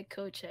my head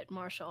coach at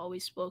Marshall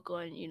always spoke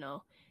on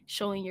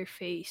showing your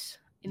face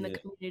in the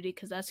community,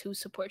 because that's who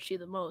supports you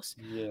the most.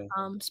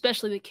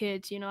 Especially the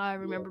kids. I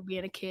remember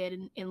being a kid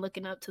and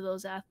looking up to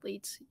those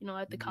athletes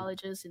at the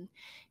colleges, and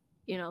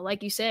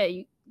like you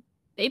said,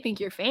 they think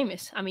you're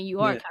famous. I mean,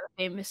 you are kind of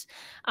famous,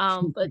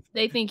 but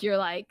they think you're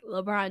like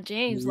LeBron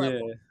James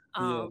level.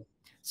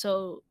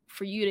 So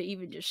for you to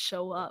even just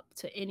show up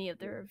to any of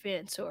their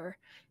events or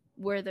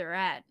where they're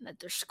at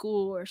their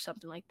school or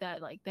something like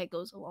that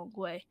goes a long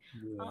way.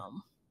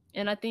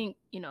 And I think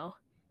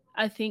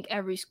I think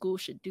every school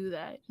should do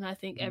that, and I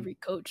think Mhm. every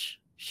coach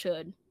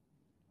should,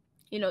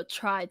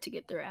 try to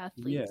get their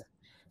Yeah, athletes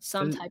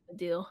some cause type of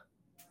deal.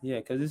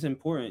 yeah, cause it's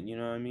important. You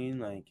know what I mean?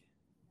 Like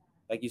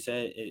you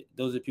said,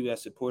 those are people that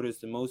support us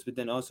the most. But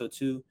then also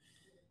too,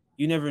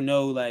 you never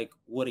know like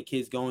what a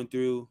kid's going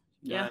through.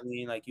 You know Yeah, what I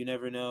mean? Like you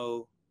never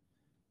know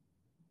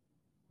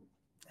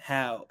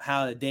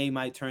how the day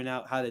might turn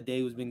out, how the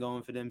day was been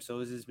going for them. So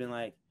it's just been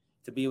like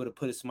to be able to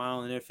put a smile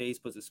on their face,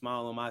 puts a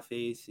smile on my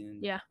face,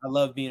 and yeah, I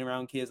love being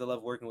around kids. I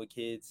love working with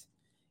kids,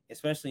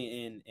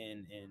 especially in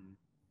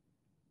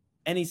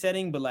any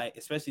setting, but like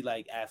especially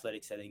like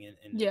athletic setting in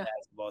the yeah,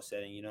 basketball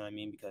setting. You know what I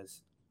mean?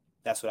 Because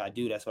that's what I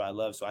do. That's what I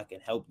love. So I can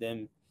help them.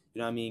 You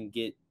know what I mean?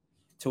 Get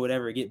to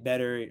whatever, get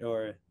better,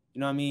 or you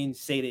know what I mean?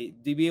 Say they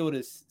to be able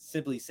to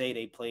simply say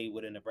they played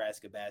with a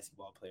Nebraska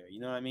basketball player. You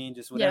know what I mean?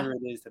 Just yeah, whatever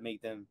it is to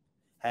make them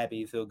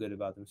happy, feel good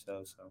about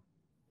themselves. So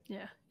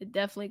yeah. It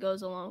definitely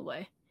goes a long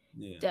way.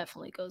 yeah,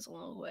 Definitely goes a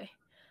long way.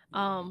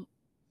 yeah. Um,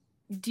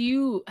 do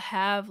you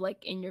have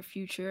like in your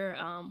future,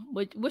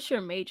 what's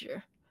your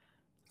major?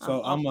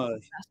 So Off I'm of a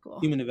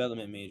basketball, human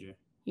development major.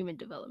 human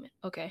development.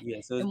 Okay, Yeah,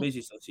 so it's and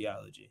basically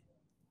sociology.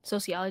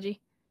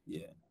 sociology.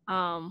 Yeah.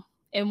 Um,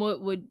 and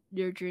what would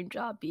your dream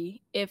job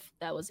be if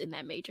that was in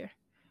that major?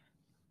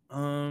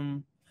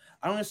 Um,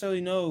 I don't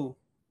necessarily know.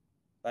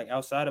 Like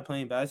outside of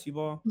playing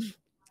basketball,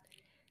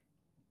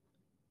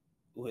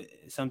 with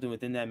something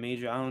within that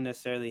major, I don't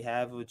necessarily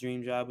have a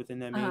dream job within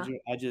that Uh-huh. major.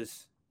 I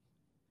just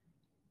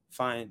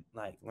find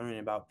like learning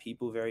about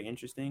people very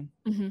interesting,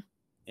 Hmm.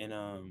 and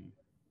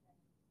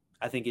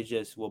I think it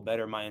just will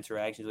better my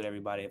interactions with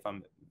everybody if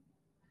I'm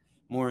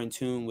more in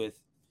tune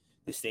with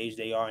the stage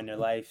they are in their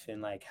life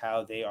and like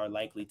how they are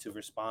likely to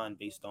respond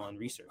based on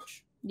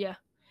research. Yeah.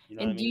 You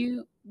know what I And do mean?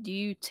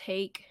 you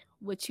take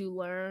what you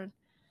learn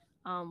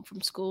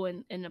from school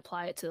and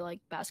apply it to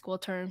like basketball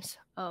terms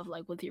of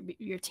like with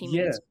your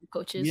Yeah, teammates, your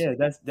coaches?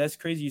 yeah, that's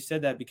crazy you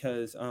said that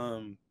because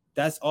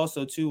that's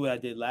also too what I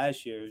did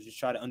last year was just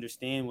try to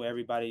understand where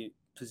everybody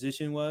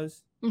position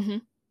was Mm-hmm.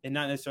 and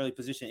not necessarily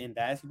position in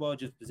basketball,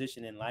 just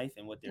position in life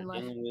and what they're In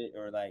life. dealing with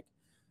or like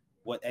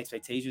what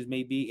expectations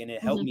may be, and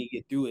it helped Mm-hmm. me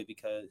get through it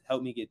because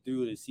helped me get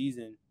through the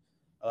season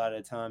a lot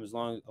of the times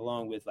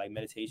along with like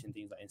meditation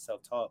things like and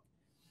self talk.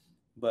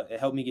 But it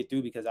helped me get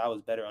through because I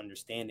was better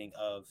understanding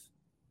of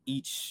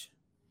each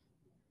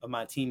of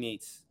my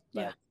teammates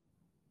Yeah. like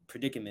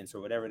predicaments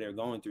or whatever they're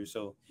going through.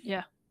 So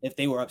Yeah. if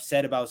they were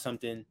upset about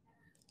something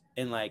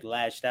and like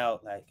lashed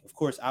out, like of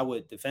course I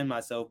would defend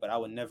myself, but I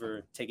would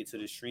never take it to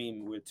the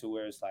extreme to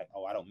where it's like,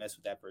 oh, I don't mess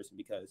with that person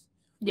because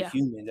we're Yeah.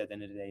 humans at the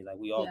end of the day. Like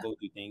we all Yeah. go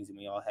through things and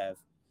we all have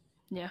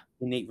Yeah.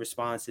 innate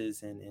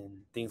responses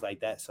and things like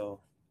that.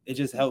 So it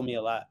just helped me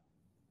a lot.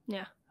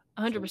 Yeah.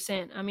 So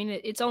 100%. I mean,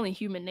 it's only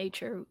human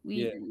nature.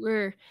 yeah,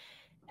 We're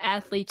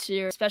athletes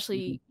here,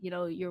 mhm, especially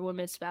your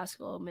women's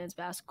basketball, men's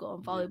basketball,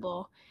 and yeah,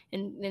 volleyball,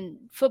 and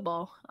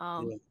football.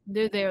 yeah,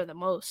 They're there the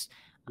most.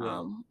 yeah,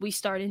 We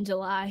start in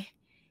July,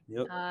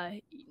 yep, uh,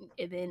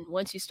 and then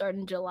once you start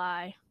in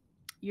July,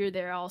 you're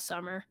there all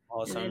summer,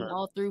 all and then summer,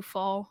 all through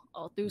fall,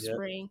 all through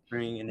yep, spring.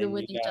 spring, and You're then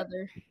with you each got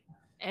other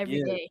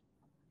every yeah, day.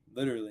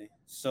 literally.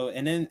 So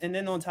and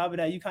then on top of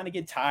that, you kind of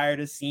get tired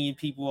of seeing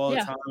people all the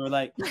Yeah, time, or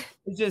like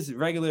it's just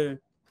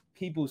regular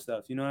people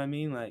stuff. You know what I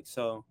mean? Like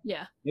so,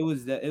 yeah, it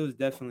was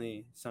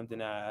definitely something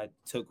that I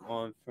took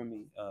on for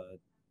me,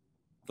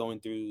 going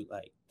through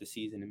like the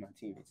season and my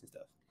teammates and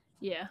stuff.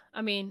 yeah.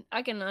 I mean,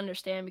 I can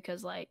understand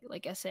because, like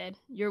I said,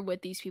 you're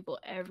with these people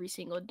every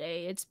single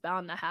day. It's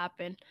bound to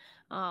happen.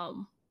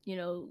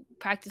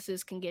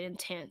 Practices can get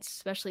intense,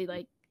 especially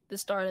like the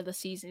start of the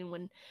season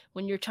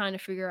when you're trying to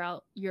figure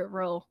out your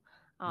role.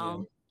 Yeah,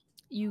 Um,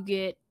 you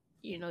get,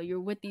 you're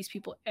with these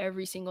people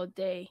every single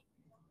day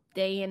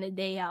in and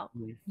day out.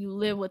 mhm, You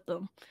live with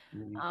them.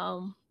 mhm.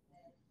 Um,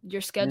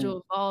 your And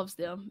schedule involves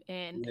them,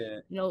 and yeah,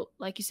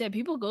 like you said,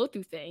 people go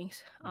through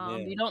things. yeah,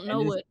 and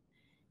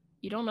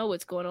You don't know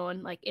what's going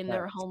on like in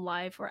their facts. home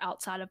life or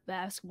outside of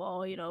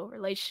basketball,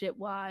 relationship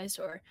wise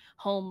or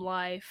home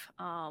life,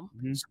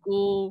 Mhm.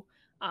 school.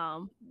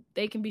 Um,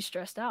 they can be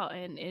stressed out,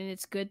 and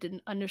it's good to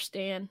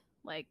understand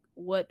like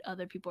what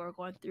other people are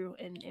going through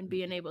and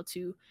being able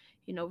to,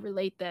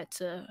 relate that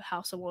to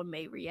how someone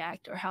may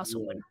react or how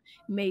Yeah, someone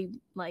may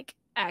like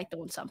act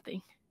on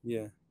something.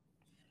 yeah,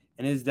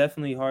 and it's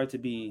definitely hard to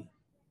be,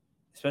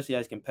 especially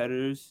as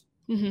competitors.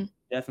 Hmm.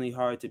 Definitely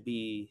hard to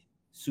be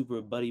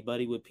super buddy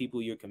buddy with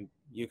people you're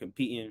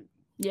competing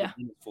Yeah, with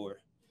minutes for,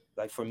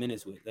 like for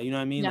minutes with. Like, you know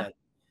what I mean? yeah, Like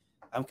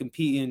I'm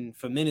competing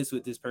for minutes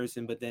with this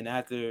person, but then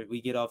after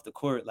we get off the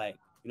court, like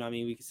you know what I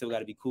mean, we still got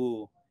to be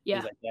cool,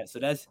 things yeah, like that. So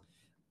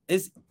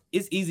it's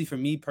it's easy for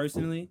me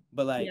personally,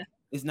 but yeah. like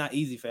it's not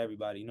easy for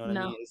everybody. You know what I No,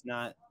 mean? It's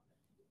not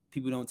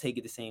people don't take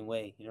it the same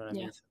way. You know what I yeah.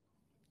 mean? So,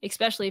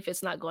 Especially if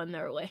it's not going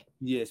their way.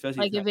 yeah,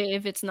 especially Like it's not.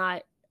 if it's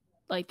not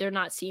like they're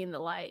not seeing the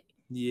light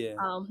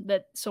Yeah,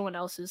 that someone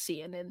else is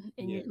seeing, and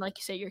yeah, you, like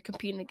you said, you're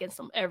competing against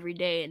them every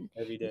day, and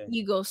every the day.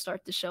 egos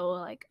start to show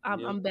like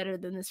I'm Yep, I'm better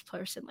than this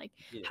person. Like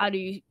yeah, how do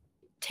you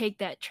take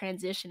that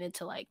transition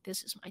into like,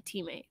 this is my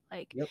teammate.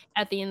 Like Yep.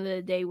 at the end of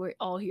the day, we're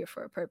all here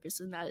for a purpose,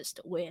 and that is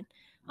to win.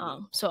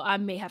 So I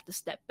may have to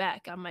step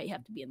back. I might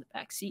have to be in the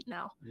back seat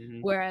now.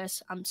 Mm-hmm.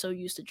 Whereas I'm so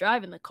used to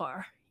driving the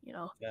car,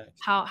 Facts.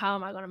 how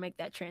am I going to make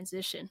that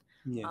transition?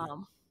 Yeah.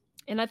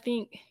 And I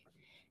think,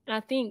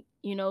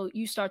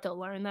 you start to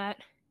learn that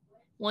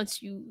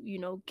once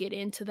you get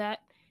into that,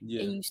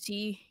 Yeah. and you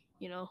see,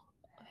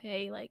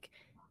 hey, like,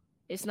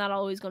 it's not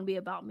always going to be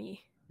about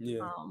me.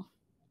 Yeah.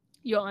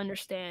 You'll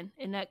understand,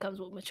 and that comes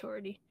with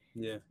maturity.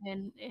 Yeah.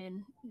 And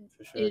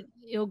For sure.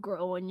 it'll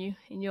grow on you,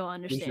 and you'll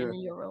understand, sure.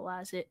 and you'll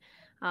realize it.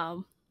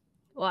 Well,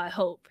 I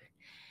hope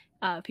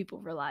people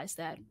realize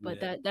that,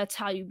 but Yeah. that's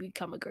how you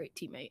become a great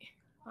teammate.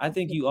 I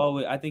think you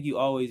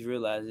always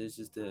realize it's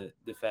just the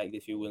fact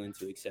if you're willing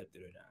to accept it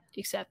or not.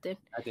 Accept it.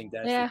 I think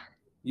that's Yeah.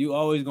 you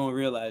always gonna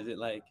realize it.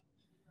 Like,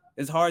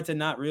 it's hard to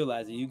not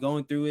realize it. You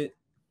going through it.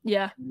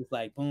 Yeah. It's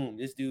like, boom,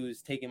 this dude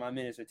is taking my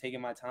minutes or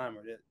taking my time,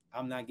 or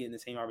I'm not getting the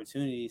same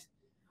opportunities.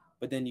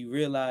 But then you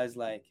realize,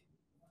 like,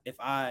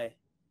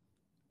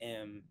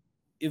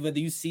 whether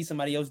you see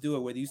somebody else do it,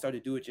 whether you start to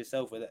do it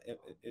yourself,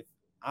 if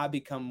I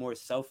become more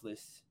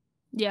selfless,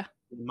 Yeah.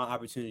 my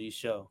opportunities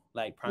show.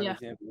 Like, prime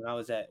example, when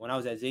I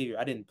was at Xavier,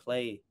 I didn't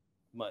play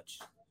much.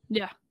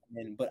 Yeah.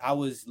 But I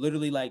was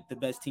literally like the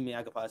best teammate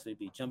I could possibly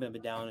be, jumping up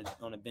and down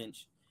on a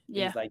bench,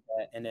 things like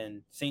that. And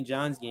then St.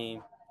 John's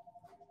game,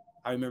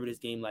 I remember this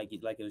game like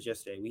it was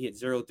yesterday. We hit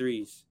 0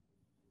 threes.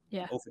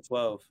 Yeah. 0 for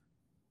 12.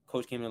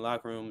 Coach came in the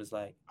locker room, was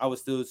like, I was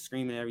still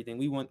screaming and everything.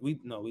 We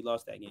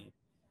lost that game.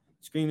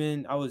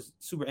 Screaming, I was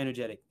super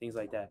energetic, things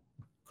like that.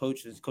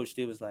 Coach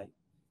Steele was like,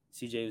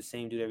 CJ was the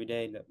same dude every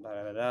day, blah,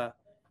 blah, blah, blah.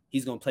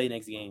 He's gonna play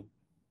next game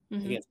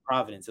against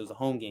Providence. It was a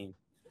home game.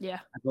 Yeah.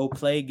 I go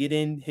play, get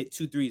in, hit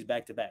 2 threes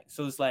back to back.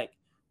 So it's like,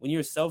 when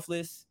you're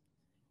selfless,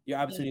 your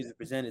opportunities will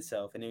present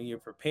itself, and then when you're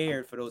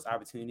prepared for those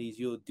opportunities,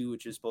 you'll do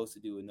what you're supposed to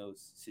do in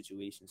those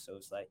situations. So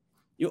it's like,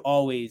 you're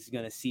always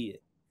gonna see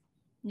it.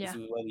 Yeah.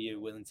 Whether you're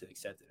willing to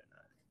accept it or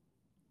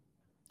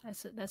not.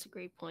 That's a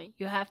great point.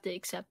 You have to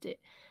accept it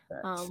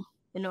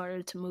in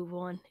order to move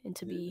on and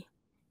to be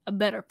a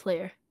better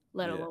player,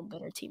 let alone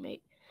better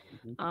teammate.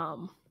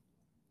 Mm-hmm.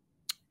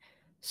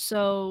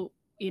 So,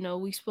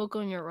 we spoke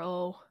on your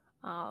role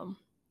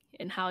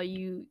and how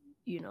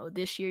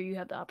this year you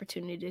have the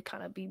opportunity to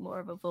kind of be more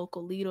of a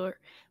vocal leader.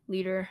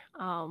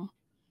 Are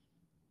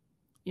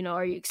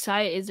you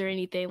excited? Is there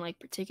anything like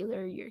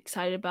particular you're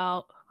excited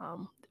about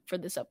for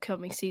this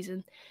upcoming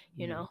season?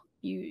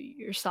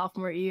 Your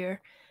sophomore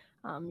year,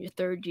 your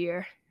third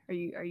year. Are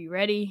you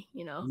ready?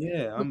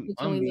 Yeah, I'm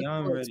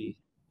beyond ready.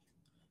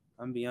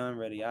 I'm beyond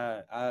ready.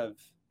 I've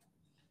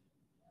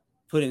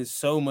put in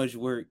so much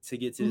work to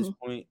get to this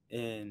point,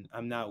 and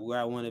I'm not where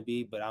I want to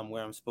be, but I'm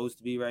where I'm supposed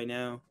to be right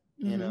now.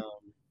 And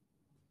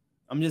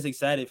I'm just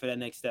excited for that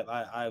next step.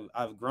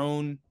 I've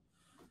grown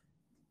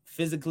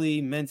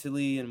physically,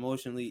 mentally, and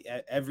emotionally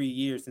every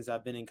year since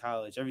I've been in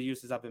college, every year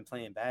since I've been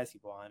playing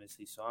basketball,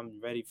 honestly. So I'm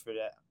ready for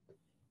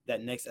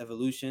that next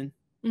evolution.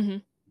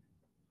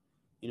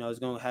 It's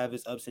going to have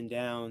its ups and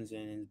downs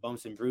and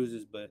bumps and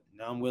bruises, but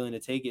now I'm willing to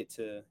take it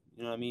to,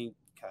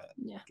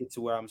 get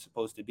to where I'm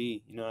supposed to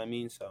be. You know what I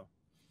mean? So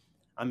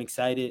I'm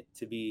excited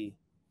to be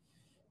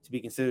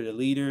considered a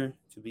leader,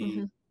 to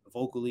be a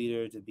vocal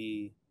leader, to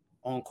be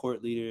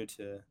on-court leader,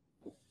 to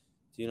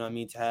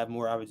to have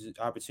more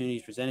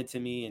opportunities presented to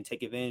me and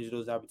take advantage of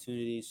those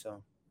opportunities.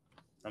 So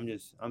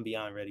I'm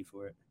beyond ready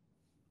for it.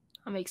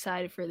 I'm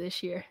excited for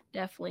this year,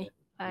 definitely.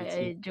 I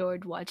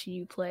enjoyed watching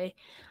you play.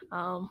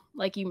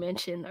 Like you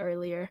mentioned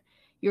earlier,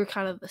 you're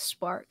kind of the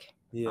spark.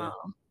 Yeah.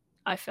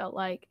 I felt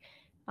like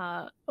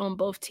on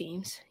both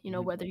teams,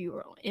 whether you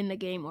were in the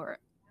game or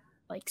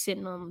like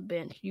sitting on the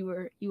bench, you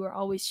were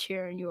always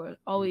cheering. You were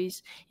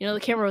always, the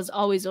camera was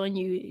always on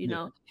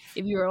you.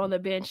 If you were on the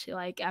bench,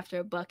 like after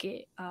a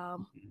bucket,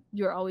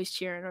 you were always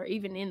cheering, or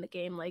even in the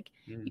game, like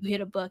you hit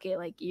a bucket,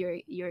 like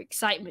your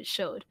excitement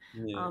showed.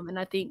 And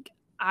I think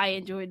I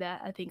enjoyed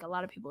that. I think a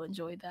lot of people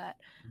enjoyed that.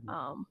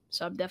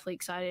 So I'm definitely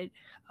excited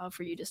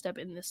for you to step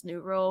in this new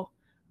role.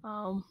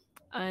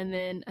 And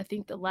then I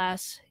think the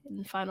last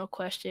and final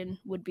question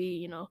would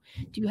be, do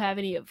you have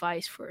any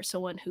advice for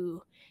someone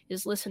who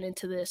is listening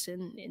to this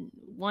and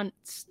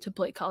wants to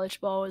play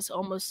college ball, is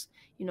almost,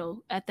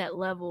 at that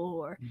level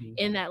or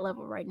in that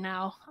level right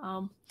now?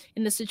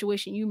 In the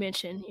situation you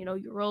mentioned,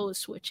 your role is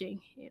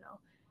switching,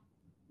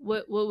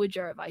 what would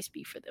your advice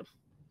be for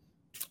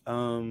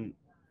them?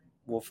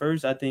 Well,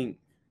 first, I think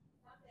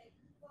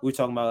we're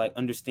talking about like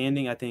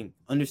understanding. I think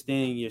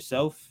understanding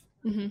yourself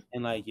and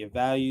like your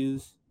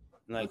values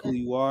and like who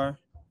you are,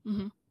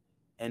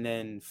 and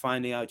then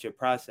finding out your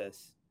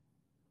process.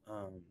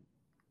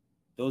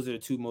 Those are the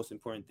two most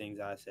important things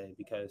I say,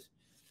 because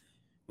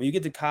when you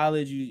get to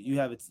college,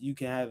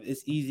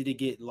 it's easy to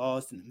get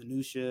lost in the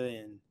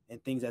minutia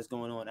and things that's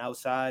going on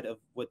outside of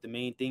what the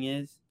main thing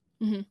is.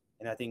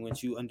 And I think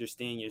once you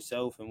understand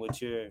yourself and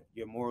what your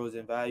morals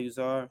and values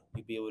are,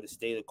 you'll be able to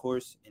stay the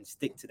course and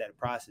stick to that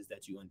process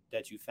that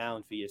you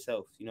found for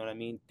yourself. You know what I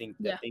mean?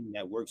 That thing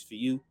that works for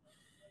you,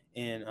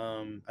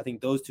 And I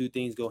think those two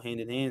things go hand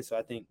in hand. So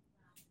I think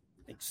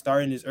like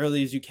starting as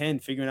early as you can,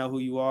 figuring out who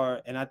you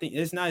are. And I think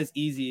it's not as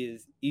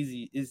it's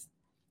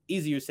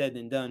easier said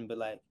than done, but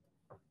like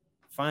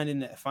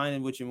finding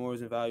what your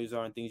morals and values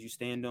are and things you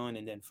stand on,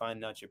 and then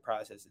finding out your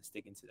process and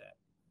sticking to that.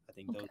 I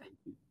think those are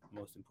the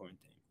most important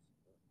things.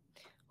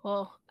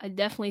 Well, I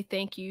definitely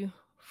thank you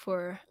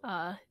for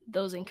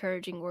those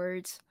encouraging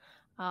words.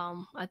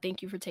 I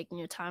thank you for taking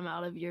your time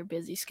out of your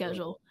busy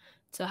schedule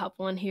to hop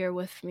on here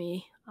with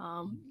me.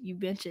 You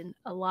mentioned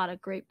a lot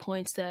of great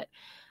points that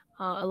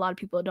a lot of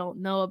people don't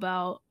know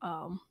about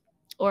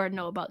or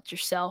know about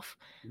yourself.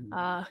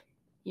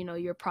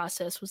 Your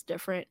process was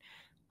different.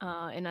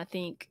 And I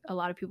think a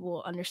lot of people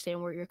will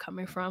understand where you're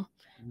coming from.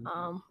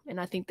 And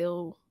I think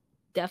they'll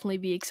definitely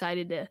be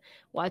excited to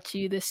watch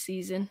you this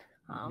season.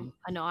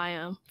 I know I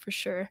am for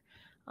sure.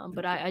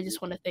 But I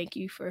just want to thank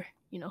you for,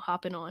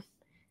 hopping on.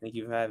 Thank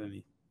you for having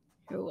me.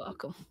 You're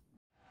welcome.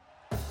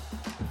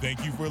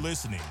 Thank you for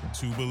listening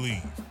to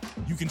Believe.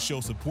 You can show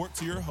support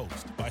to your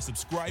host by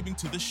subscribing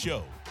to the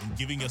show and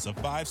giving us a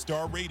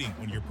 5-star rating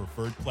on your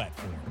preferred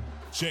platform.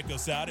 Check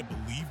us out at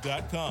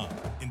Believe.com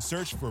and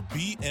search for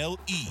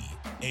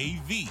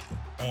BLEAV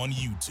on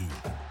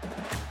YouTube.